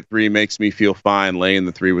sitting right at 3 makes me feel fine laying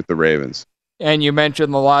the 3 with the Ravens. And you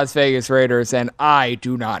mentioned the Las Vegas Raiders, and I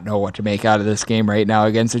do not know what to make out of this game right now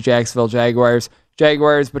against the Jacksonville Jaguars.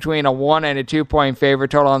 Jaguars between a 1 and a 2-point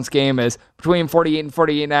favorite. Total on this game is between 48 and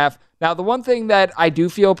 48.5. Now, the one thing that I do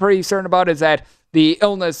feel pretty certain about is that the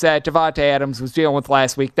illness that Davante Adams was dealing with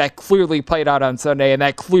last week, that clearly played out on Sunday, and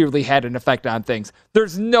that clearly had an effect on things.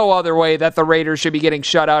 There's no other way that the Raiders should be getting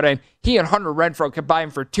shut out, and he and Hunter Renfrow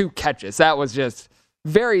combined for 2 catches. That was just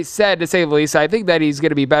very sad, to say the least. I think that he's going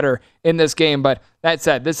to be better in this game, but that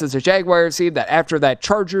said, this is a Jaguars team that after that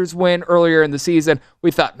Chargers win earlier in the season,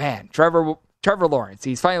 we thought, man, Trevor Lawrence,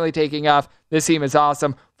 he's finally taking off. This team is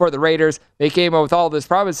awesome. For the Raiders, they came up with all this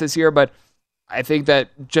promise this year, but I think that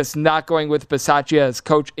just not going with Bisaccia as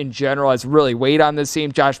coach in general has really weighed on this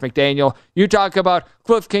team. Josh McDaniel, you talk about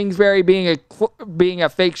Cliff Kingsbury being a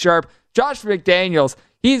fake sharp. Josh McDaniels,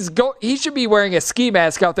 he should be wearing a ski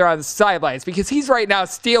mask out there on the sidelines because he's right now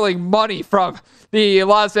stealing money from the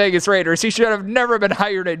Las Vegas Raiders. He should have never been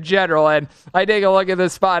hired in general. And I take a look at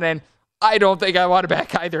this spot, and I don't think I want to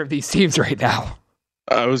back either of these teams right now.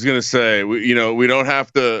 I was gonna say, we don't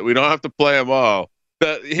have to play them all.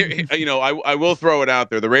 I will throw it out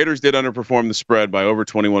there. The Raiders did underperform the spread by over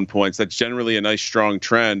 21 points. That's generally a nice strong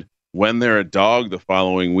trend when they're a dog the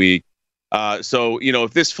following week. So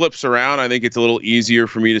if this flips around, I think it's a little easier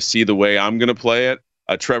for me to see the way I'm going to play it.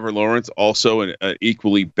 Trevor Lawrence also an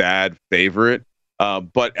equally bad favorite.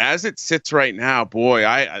 But as it sits right now, boy,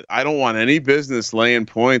 I don't want any business laying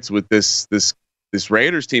points with this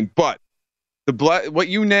Raiders team. But what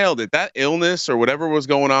you nailed it, that illness or whatever was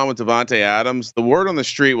going on with Davante Adams, the word on the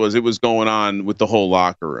street was it was going on with the whole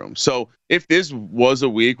locker room. So if this was a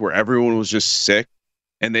week where everyone was just sick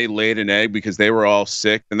and they laid an egg because they were all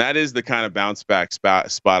sick, then that is the kind of bounce back spot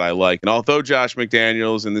I like. And although Josh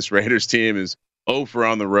McDaniels and this Raiders team is over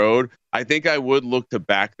on the road, I think I would look to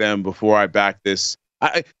back them before I back this.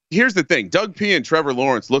 Here's the thing. Doug P and Trevor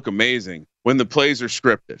Lawrence look amazing when the plays are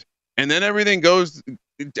scripted. And then everything goes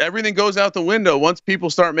out the window once people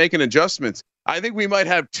start making adjustments. I think we might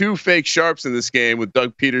have 2 fake sharps in this game with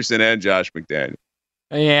Doug Peterson and Josh McDaniel.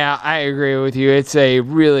 Yeah, I agree with you. It's a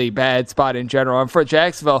really bad spot in general. And for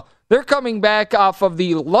Jacksonville, they're coming back off of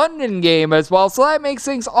the London game as well, so that makes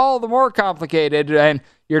things all the more complicated. And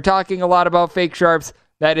you're talking a lot about fake sharps.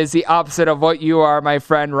 That is the opposite of what you are, my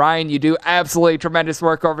friend. Ryan, you do absolutely tremendous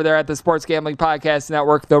work over there at the Sports Gambling Podcast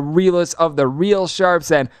Network, the realest of the real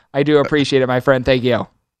sharps, and I do appreciate it, my friend. Thank you.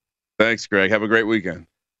 Thanks, Greg. Have a great weekend.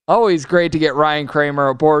 Always great to get Ryan Kramer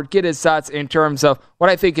aboard, get his thoughts in terms of what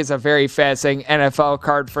I think is a very fascinating NFL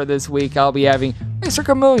card for this week. I'll be having my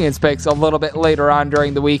Circa Millions picks a little bit later on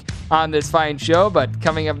during the week on this fine show, but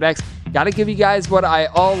coming up next, got to give you guys what I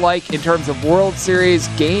all like in terms of World Series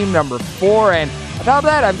game number 4, and on top of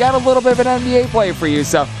that, I've got a little bit of an NBA play for you,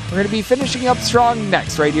 so we're going to be finishing up strong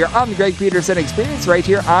next right here on the Greg Peterson Experience right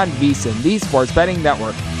here on VSiN, the Sports Betting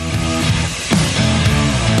Network.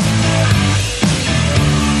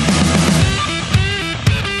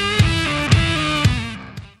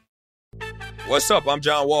 What's up? I'm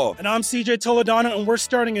John Wall. And I'm CJ Toledano, and we're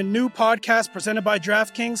starting a new podcast presented by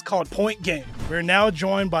DraftKings called Point Game. We're now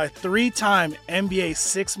joined by 3-time NBA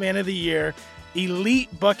Sixth Man of the Year,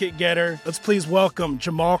 elite bucket getter. Let's please welcome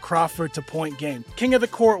Jamal Crawford to Point Game. King of the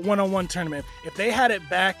Court one-on-one tournament. If they had it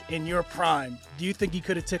back in your prime, do you think you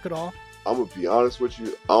could have took it all? I'm going to be honest with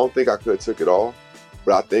you. I don't think I could have took it all,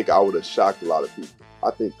 but I think I would have shocked a lot of people.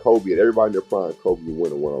 I think Kobe and everybody in their prime, Kobe would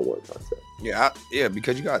win a one-on-one contest. Yeah,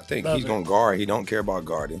 because you got to think, he's going to guard. He don't care about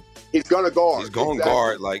guarding. He's going to guard. He's going to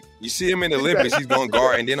guard. Like, you see him in the Olympics, he's going to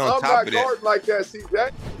guard. And then on top of that. I'm not guarding like that,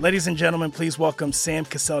 CJ. Ladies and gentlemen, please welcome Sam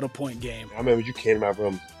Cassell to Point Game. I remember you came out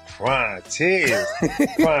from crying tears.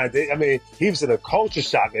 I mean, he was in a culture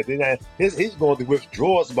shock. And then he's going through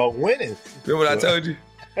withdrawals about winning. Remember what I told you?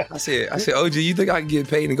 I said, OG, you think I can get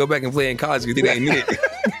paid and go back and play in college because it ain't it?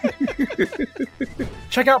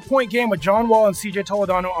 Check out Point Game with John Wall and CJ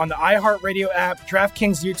Toledano on the iHeartRadio app,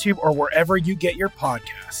 DraftKings YouTube, or wherever you get your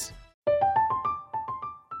podcasts.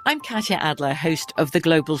 I'm Katya Adler, host of The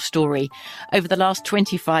Global Story. Over the last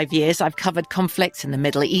 25 years, I've covered conflicts in the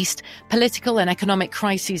Middle East, political and economic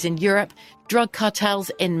crises in Europe, drug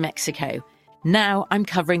cartels in Mexico. Now I'm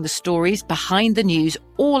covering the stories behind the news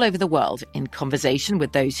all over the world in conversation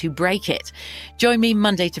with those who break it. Join me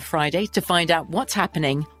Monday to Friday to find out what's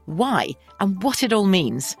happening, why, and what it all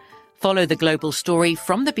means. Follow The Global Story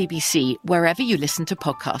from the BBC wherever you listen to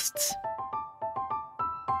podcasts.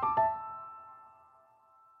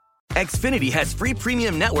 Xfinity has free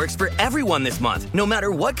premium networks for everyone this month, no matter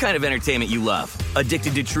what kind of entertainment you love.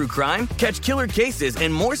 Addicted to true crime? Catch killer cases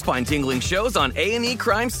and more spine-tingling shows on A&E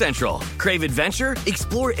Crime Central. Crave adventure?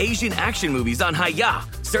 Explore Asian action movies on Hi-Ya.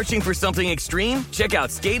 Searching for something extreme? Check out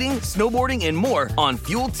skating, snowboarding, and more on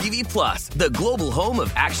Fuel TV Plus, the global home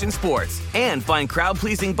of action sports. And find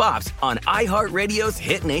crowd-pleasing bops on iHeartRadio's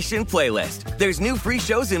Hit Nation playlist. There's new free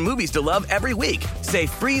shows and movies to love every week. Say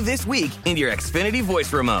free this week in your Xfinity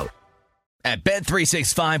voice remote. At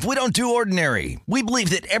Bet365, we don't do ordinary. We believe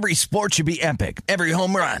that every sport should be epic. Every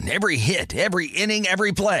home run, every hit, every inning,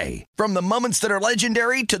 every play. From the moments that are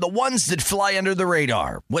legendary to the ones that fly under the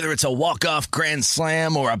radar. Whether it's a walk-off grand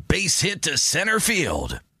slam or a base hit to center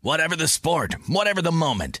field. Whatever the sport, whatever the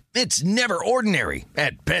moment. It's never ordinary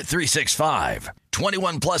at Bet365.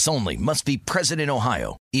 21 plus only. Must be present in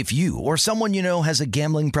Ohio. If you or someone you know has a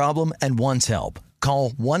gambling problem and wants help, call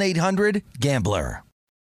 1-800-GAMBLER.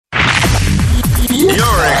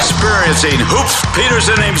 You're experiencing Hoops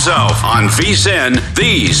Peterson himself on VSiN,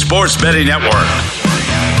 the Sports Betting Network.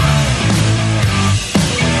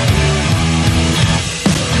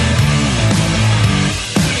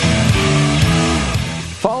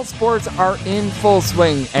 Fall sports are in full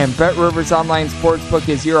swing, and BetRivers Online Sportsbook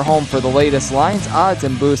is your home for the latest lines, odds,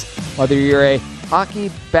 and boosts. Whether you're a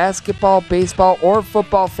hockey, basketball, baseball, or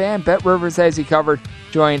football fan, BetRivers has you covered.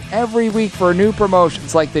 Join every week for new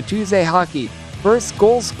promotions like the Tuesday Hockey, First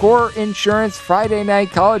Goal Scorer Insurance, Friday Night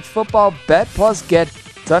College Football Bet Plus Get,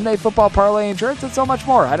 Sunday Football Parlay Insurance, and so much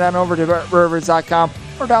more. Head on over to BetRivers.com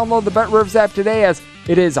or download the BetRivers app today, as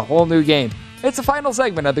it is a whole new game. It's the final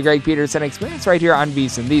segment of the Greg Peterson Experience right here on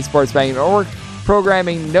VSiN, the Sports Betting Network.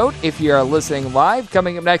 Programming note, if you're listening live,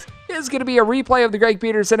 coming up next is going to be a replay of the Greg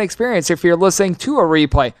Peterson Experience. If you're listening to a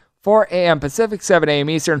replay, 4 a.m. Pacific, 7 a.m.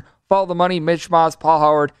 Eastern, Follow the Money, Mitch Moss, Paul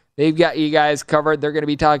Howard. They've got you guys covered. They're going to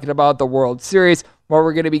be talking about the World Series, where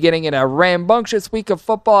we're going to be getting in a rambunctious week of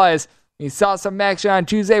football. As we saw some action on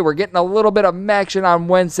Tuesday, we're getting a little bit of action on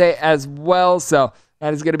Wednesday as well. So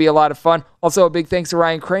that is going to be a lot of fun. Also, a big thanks to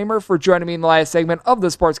Ryan Kramer for joining me in the last segment of the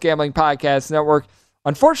Sports Gambling Podcast Network.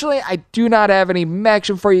 Unfortunately, I do not have any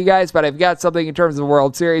action for you guys, but I've got something in terms of the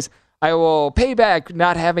World Series. I will pay back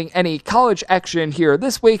not having any college action here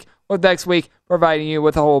this week, with next week providing you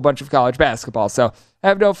with a whole bunch of college basketball. So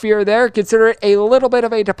have no fear there. Consider it a little bit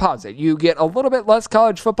of a deposit. You get a little bit less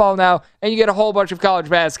college football now, and you get a whole bunch of college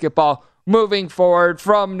basketball moving forward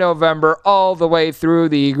from November all the way through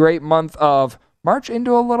the great month of March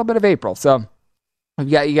into a little bit of April. So we've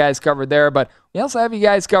got you guys covered there, but we also have you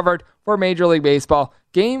guys covered for Major League Baseball.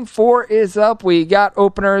 Game 4 is up. We got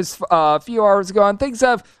openers a few hours ago, and things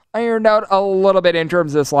have ironed out a little bit in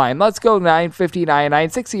terms of this line. Let's go 9:59,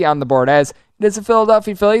 9:60 on the board, as it is the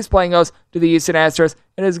Philadelphia Phillies playing host to the Houston Astros.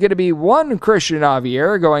 It is going to be one Christian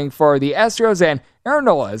Javier going for the Astros, and Aaron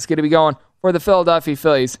Nola is going to be going for the Philadelphia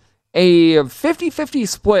Phillies. A 50-50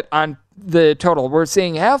 split on the total. We're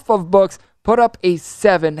seeing half of books put up a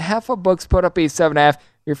 7, half of books put up a 7.5. If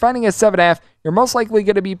you're finding a 7.5, you're most likely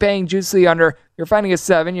going to be paying juice the under. If you're finding a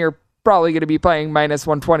 7, you're probably going to be playing minus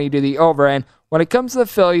 120 to the over. And when it comes to the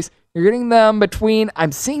Phillies, you're getting them between,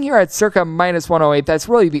 I'm seeing here at circa minus 108. That's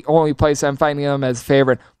really the only place I'm finding them as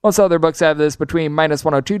favorite. Most other books have this between minus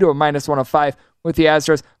 102 to a minus 105 with the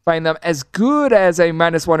Astros. Find them as good as a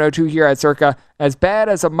minus 102 here at circa, as bad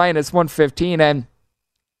as a minus 115. And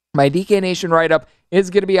my DK Nation write-up is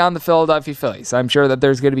going to be on the Philadelphia Phillies. I'm sure that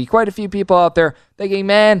there's going to be quite a few people out there thinking,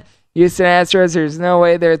 man, Houston Astros, there's no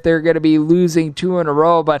way that they're going to be losing 2 in a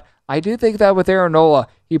row. But I do think that with Aaron Nola,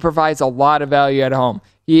 he provides a lot of value at home.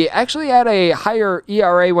 He actually had a higher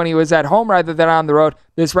ERA when he was at home rather than on the road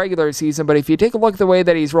this regular season, but if you take a look at the way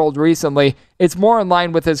that he's rolled recently, it's more in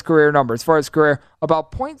line with his career numbers. For his career,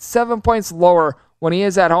 about 0.7 points lower when he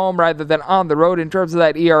is at home rather than on the road in terms of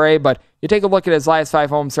that ERA, but you take a look at his last 5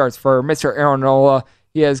 home starts for Mr. Aaron Nola,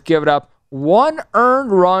 he has given up 1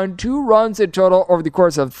 earned run, 2 runs in total over the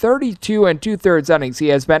course of 32 2/3 innings. He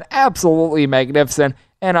has been absolutely magnificent,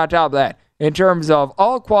 and on top of that, in terms of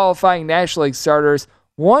all qualifying National League starters,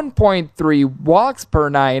 1.3 walks per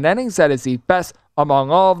 9 innings. That is the best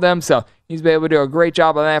among all of them. So he's been able to do a great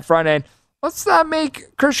job on that front end. Let's not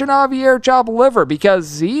make Christian Javier chop liver,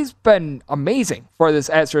 because he's been amazing for this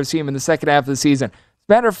Astros team in the second half of the season. As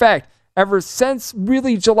a matter of fact, ever since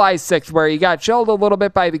really July 6th, where he got chilled a little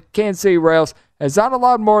bit by the Kansas City Royals, has not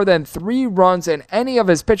allowed more than 3 runs in any of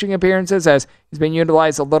his pitching appearances, as he's been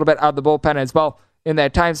utilized a little bit out of the bullpen as well. In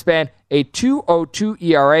that time span, a 2.02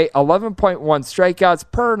 ERA, 11.1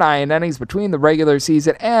 strikeouts per 9 innings between the regular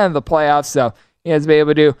season and the playoffs. So he has been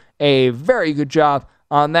able to do a very good job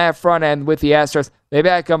on that front end with the Astros. They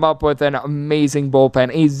back him up with an amazing bullpen.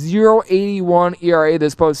 A 0.81 ERA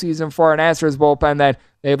this postseason for an Astros bullpen that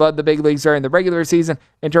they led the big leagues during the regular season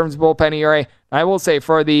in terms of bullpen ERA. I will say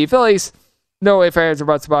for the Phillies, no ifs, ands, or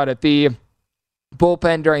buts about it. The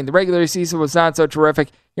bullpen during the regular season was not so terrific.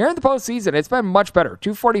 Here in the postseason, it's been much better.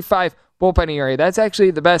 2.45 bullpen ERA. That's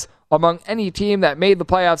actually the best among any team that made the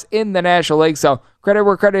playoffs in the National League. So credit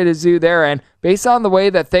where credit is due there. And based on the way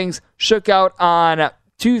that things shook out on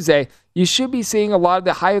Tuesday, you should be seeing a lot of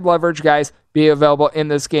the high leverage guys be available in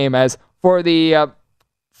this game. As for the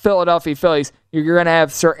Philadelphia Phillies, you're going to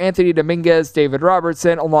have Sir Anthony Dominguez, David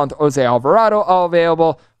Robertson, along with Jose Alvarado, all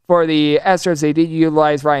available. For the Astros, they did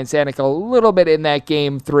utilize Ryan Stanek a little bit in that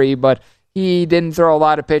game 3, but he didn't throw a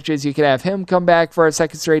lot of pitches. You could have him come back for a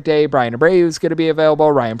second straight day. Brian Abreu is going to be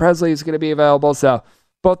available. Ryan Presley is going to be available. So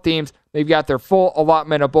both teams, they've got their full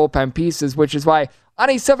allotment of bullpen pieces, which is why on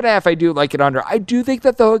a 7.5, I do like it under. I do think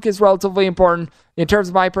that the hook is relatively important. In terms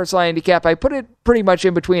of my personal handicap, I put it pretty much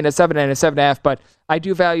in between a 7 and a 7.5, but I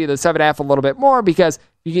do value the 7.5 a little bit more because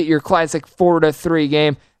you get your classic 4-3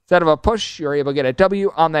 game. Instead of a push, you're able to get a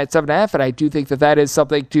W on that 7.5, and I do think that that is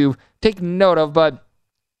something to take note of. But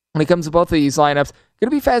when it comes to both of these lineups, going to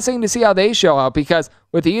be fascinating to see how they show out, because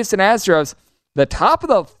with the Houston Astros, the top of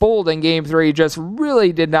the fold in Game 3 just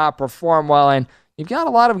really did not perform well, and you've got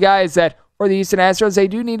a lot of guys that, for the Houston Astros, they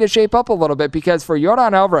do need to shape up a little bit, because for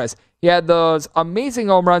Yordan Alvarez, he had those amazing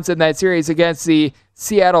home runs in that series against the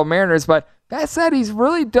Seattle Mariners, but that said, he's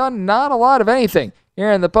really done not a lot of anything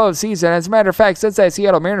here in the postseason. As a matter of fact, since that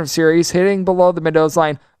Seattle Mariners series, hitting below the Mendoza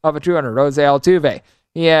line of a 200. Jose Altuve,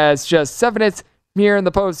 he has just 7 hits here in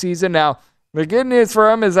the postseason. Now, the good news for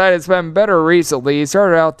him is that it's been better recently. He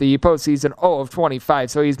started out the postseason 0 of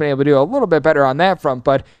 25, so he's been able to do a little bit better on that front,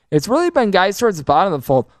 but it's really been guys towards the bottom of the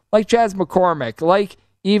fold, like Chas McCormick, like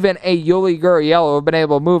even a Yuli Gurriel, who have been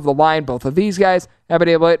able to move the line. Both of these guys have been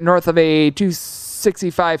able to hit north of a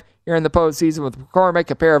 265 here in the postseason, with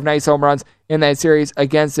McCormick, a pair of nice home runs in that series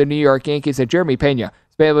against the New York Yankees. And Jeremy Pena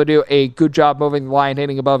has been able to do a good job moving the line,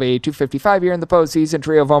 hitting above a 255 here in the postseason.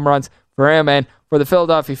 Trio of home runs for him. And for the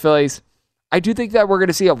Philadelphia Phillies, I do think that we're going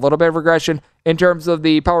to see a little bit of regression in terms of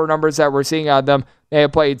the power numbers that we're seeing on them. They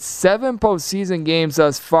have played 7 postseason games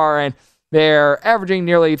thus far, and they're averaging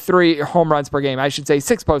nearly 3 home runs per game. I should say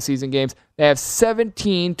 6 postseason games. They have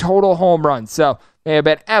 17 total home runs. So they have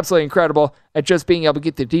been absolutely incredible at just being able to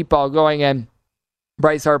get the deep ball going. And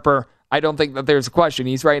Bryce Harper, I don't think that there's a question.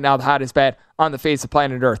 He's right now the hottest bat on the face of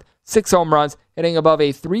planet Earth. 6 home runs, hitting above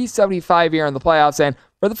a 375 here in the playoffs. And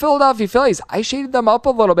for the Philadelphia Phillies, I shaded them up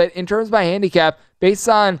a little bit in terms of my handicap based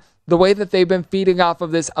on the way that they've been feeding off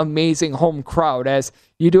of this amazing home crowd, as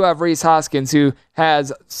you do have Rhys Hoskins, who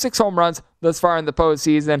has 6 home runs thus far in the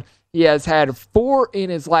postseason. He has had 4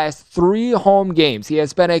 in his last 3 home games. He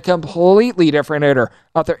has been a completely different hitter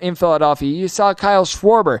out there in Philadelphia. You saw Kyle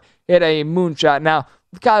Schwarber hit a moonshot. Now,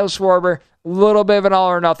 with Kyle Schwarber, a little bit of an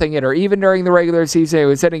all-or-nothing hitter. Even during the regular season, he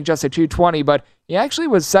was hitting just a 220, but he actually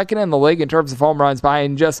was second in the league in terms of home runs,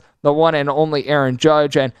 behind just the one and only Aaron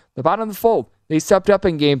Judge. And the bottom of the fold, they stepped up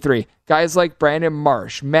in Game 3. Guys like Brandon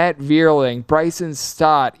Marsh, Matt Vierling, Bryson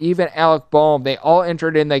Stott, even Alec Boehm, they all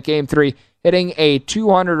entered in that Game 3, hitting a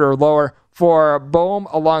 200 or lower. For Boehm,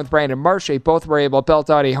 along with Brandon Marsh, they both were able to belt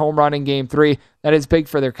out a home run in Game 3. That is big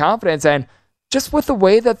for their confidence. And just with the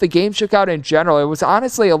way that the game shook out in general, it was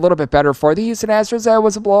honestly a little bit better for the Houston Astros that it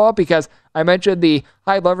was a blowout, because I mentioned the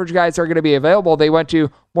high leverage guys are going to be available. They went to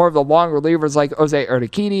more of the long relievers like Jose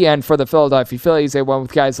Urquidy, and for the Philadelphia Phillies, they went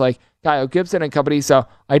with guys like Kyle Gibson and company. So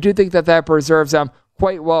I do think that that preserves them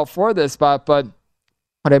quite well for this spot. But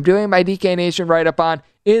what I'm doing my DK Nation write-up on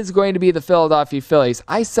is going to be the Philadelphia Phillies.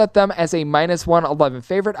 I set them as a -111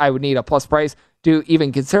 favorite. I would need a plus price to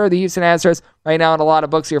even consider the Houston Astros. Right now in a lot of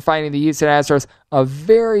books, you're finding the Houston Astros a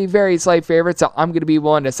very, very slight favorite, so I'm going to be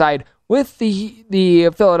willing to side with the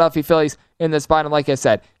Philadelphia Phillies in this spot. And like I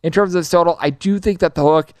said, in terms of this total, I do think that the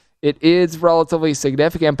hook, it is relatively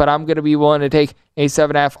significant, but I'm going to be willing to take a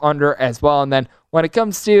 7.5 under as well. And then when it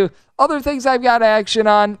comes to other things I've got action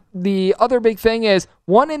on, the other big thing is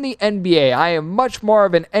one in the NBA. I am much more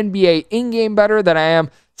of an NBA in-game bettor than I am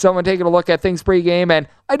someone taking a look at things pre-game, and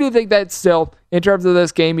I do think that still, in terms of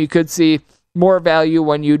this game, you could see more value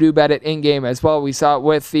when you do bet it in-game as well. We saw it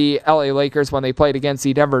with the LA Lakers when they played against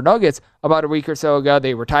the Denver Nuggets about a week or so ago.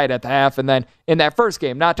 They were tied at the half, and then in that first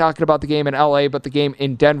game, not talking about the game in LA, but the game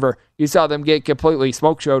in Denver, you saw them get completely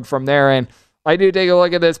smoke-showed from there. And I do take a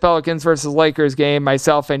look at this Pelicans versus Lakers game.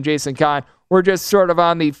 Myself and Jason Kahn, we're just sort of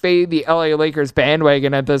on the fade the LA Lakers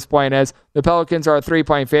bandwagon at this point, as the Pelicans are a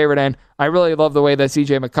 3-point favorite, and I really love the way that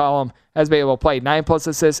CJ McCollum has been able to play. 9+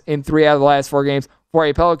 assists in 3 out of the last 4 games for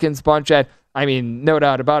a Pelicans bunch that, I mean, no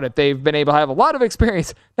doubt about it, they've been able to have a lot of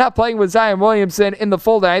experience not playing with Zion Williamson in the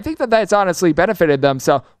fold, and I think that that's honestly benefited them.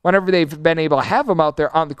 So whenever they've been able to have him out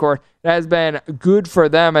there on the court, it has been good for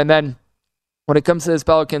them. And then when it comes to this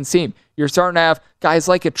Pelicans team, you're starting to have guys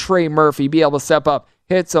like a Trey Murphy be able to step up,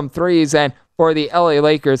 hit some threes, and for the LA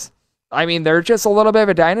Lakers, I mean, they're just a little bit of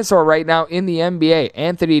a dinosaur right now in the NBA.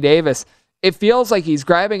 Anthony Davis, it feels like he's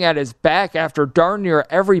grabbing at his back after darn near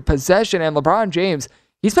every possession, and LeBron James,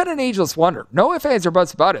 he's been an ageless wonder. No ifs, ands, or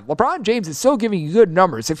buts about it. LeBron James is still giving you good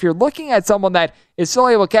numbers. If you're looking at someone that is still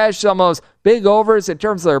able to cash some of those big overs in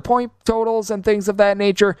terms of their point totals and things of that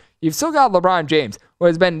nature, you've still got LeBron James, who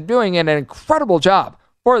has been doing an incredible job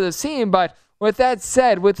for this team. But with that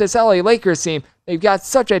said, with this LA Lakers team, they've got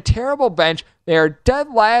such a terrible bench. They are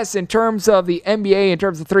dead last in terms of the NBA, in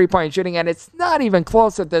terms of three-point shooting, and it's not even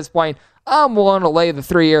close at this point. I'm willing to lay the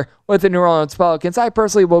 3 here with the New Orleans Pelicans. I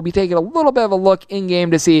personally will be taking a little bit of a look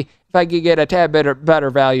in-game to see if I could get a tad better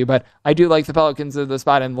value, but I do like the Pelicans in the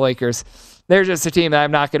spot, and the Lakers, they're just a team that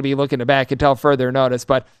I'm not going to be looking to back until further notice.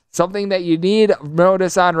 But something that you need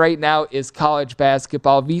notice on right now is college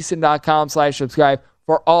basketball. VSiN.com/subscribe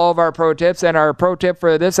for all of our pro tips. And our pro tip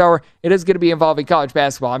for this hour, it is going to be involving college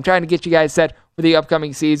basketball. I'm trying to get you guys set for the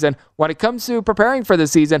upcoming season. When it comes to preparing for the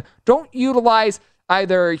season, don't utilize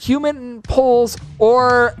either human polls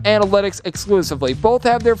or analytics exclusively. Both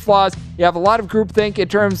have their flaws. You have a lot of groupthink in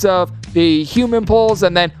terms of the human polls,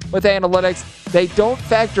 and then with analytics, they don't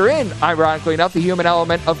factor in, ironically enough, the human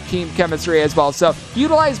element of team chemistry as well. So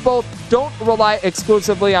utilize both. Don't rely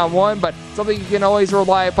exclusively on one, but something you can always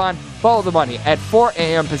rely upon. Follow the money at 4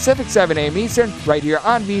 a.m. Pacific, 7 a.m. Eastern, right here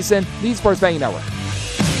on VSiN, the Sports Betting Network.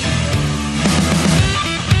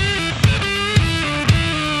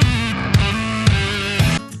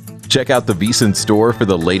 Check out the VSiN store for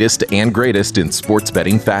the latest and greatest in sports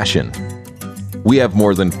betting fashion. We have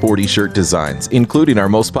more than 40 shirt designs, including our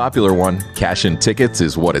most popular one, Cash and Tickets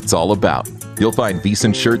is what it's all about. You'll find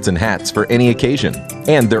VSiN shirts and hats for any occasion,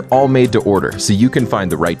 and they're all made to order, so you can find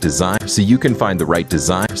the right design, From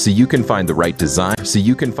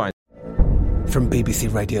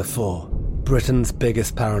BBC Radio 4, Britain's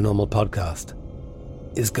biggest paranormal podcast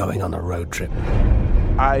is going on a road trip.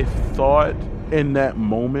 I thought in that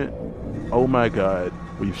moment, oh my God,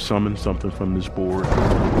 we've summoned something from this board.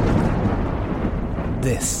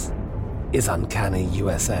 This is Uncanny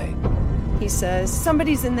USA. He says,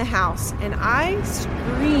 somebody's in the house, and I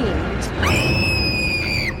screamed.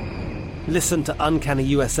 Listen to Uncanny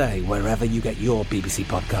USA wherever you get your BBC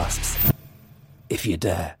podcasts, if you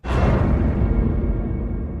dare.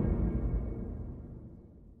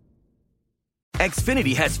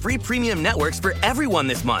 Xfinity has free premium networks for everyone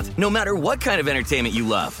this month, no matter what kind of entertainment you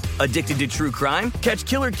love. Addicted to true crime? Catch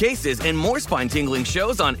killer cases and more spine-tingling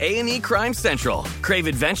shows on A&E Crime Central. Crave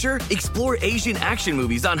adventure? Explore Asian action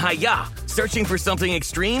movies on Hi-YAH. Searching for something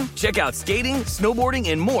extreme? Check out skating, snowboarding,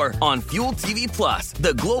 and more on Fuel TV Plus,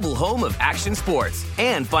 the global home of action sports.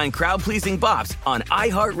 And find crowd-pleasing bops on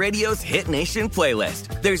iHeartRadio's Hit Nation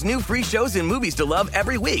playlist. There's new free shows and movies to love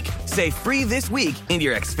every week. Say free this week in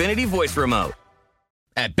your Xfinity voice remote.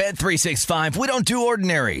 At Bet365, we don't do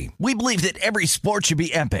ordinary. We believe that every sport should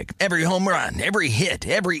be epic. Every home run, every hit,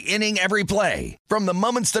 every inning, every play. From the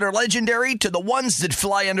moments that are legendary to the ones that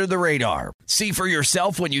fly under the radar. See for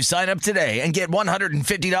yourself when you sign up today and get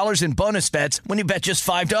 $150 in bonus bets when you bet just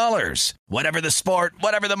 $5. Whatever the sport,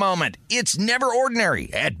 whatever the moment, it's never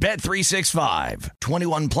ordinary at Bet365.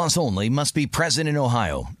 21 plus only. Must be present in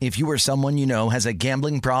Ohio. If you or someone you know has a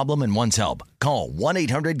gambling problem and wants help, call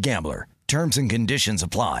 1-800-GAMBLER. Terms and conditions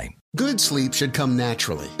apply. Good sleep should come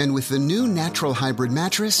naturally, and with the new Natural Hybrid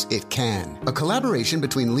mattress, it can. A collaboration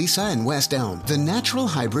between Lisa and West Elm, the Natural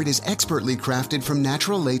Hybrid is expertly crafted from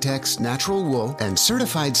natural latex, natural wool, and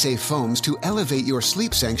certified safe foams to elevate your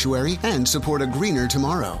sleep sanctuary and support a greener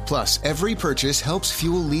tomorrow. Plus, every purchase helps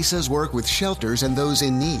fuel Lisa's work with shelters and those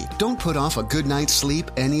in need. Don't put off a good night's sleep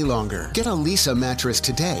any longer. Get a Lisa mattress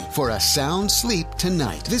today for a sound sleep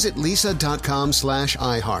tonight. Visit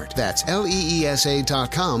lisa.com/iHeart. That's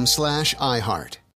LEESA.com/iHeart.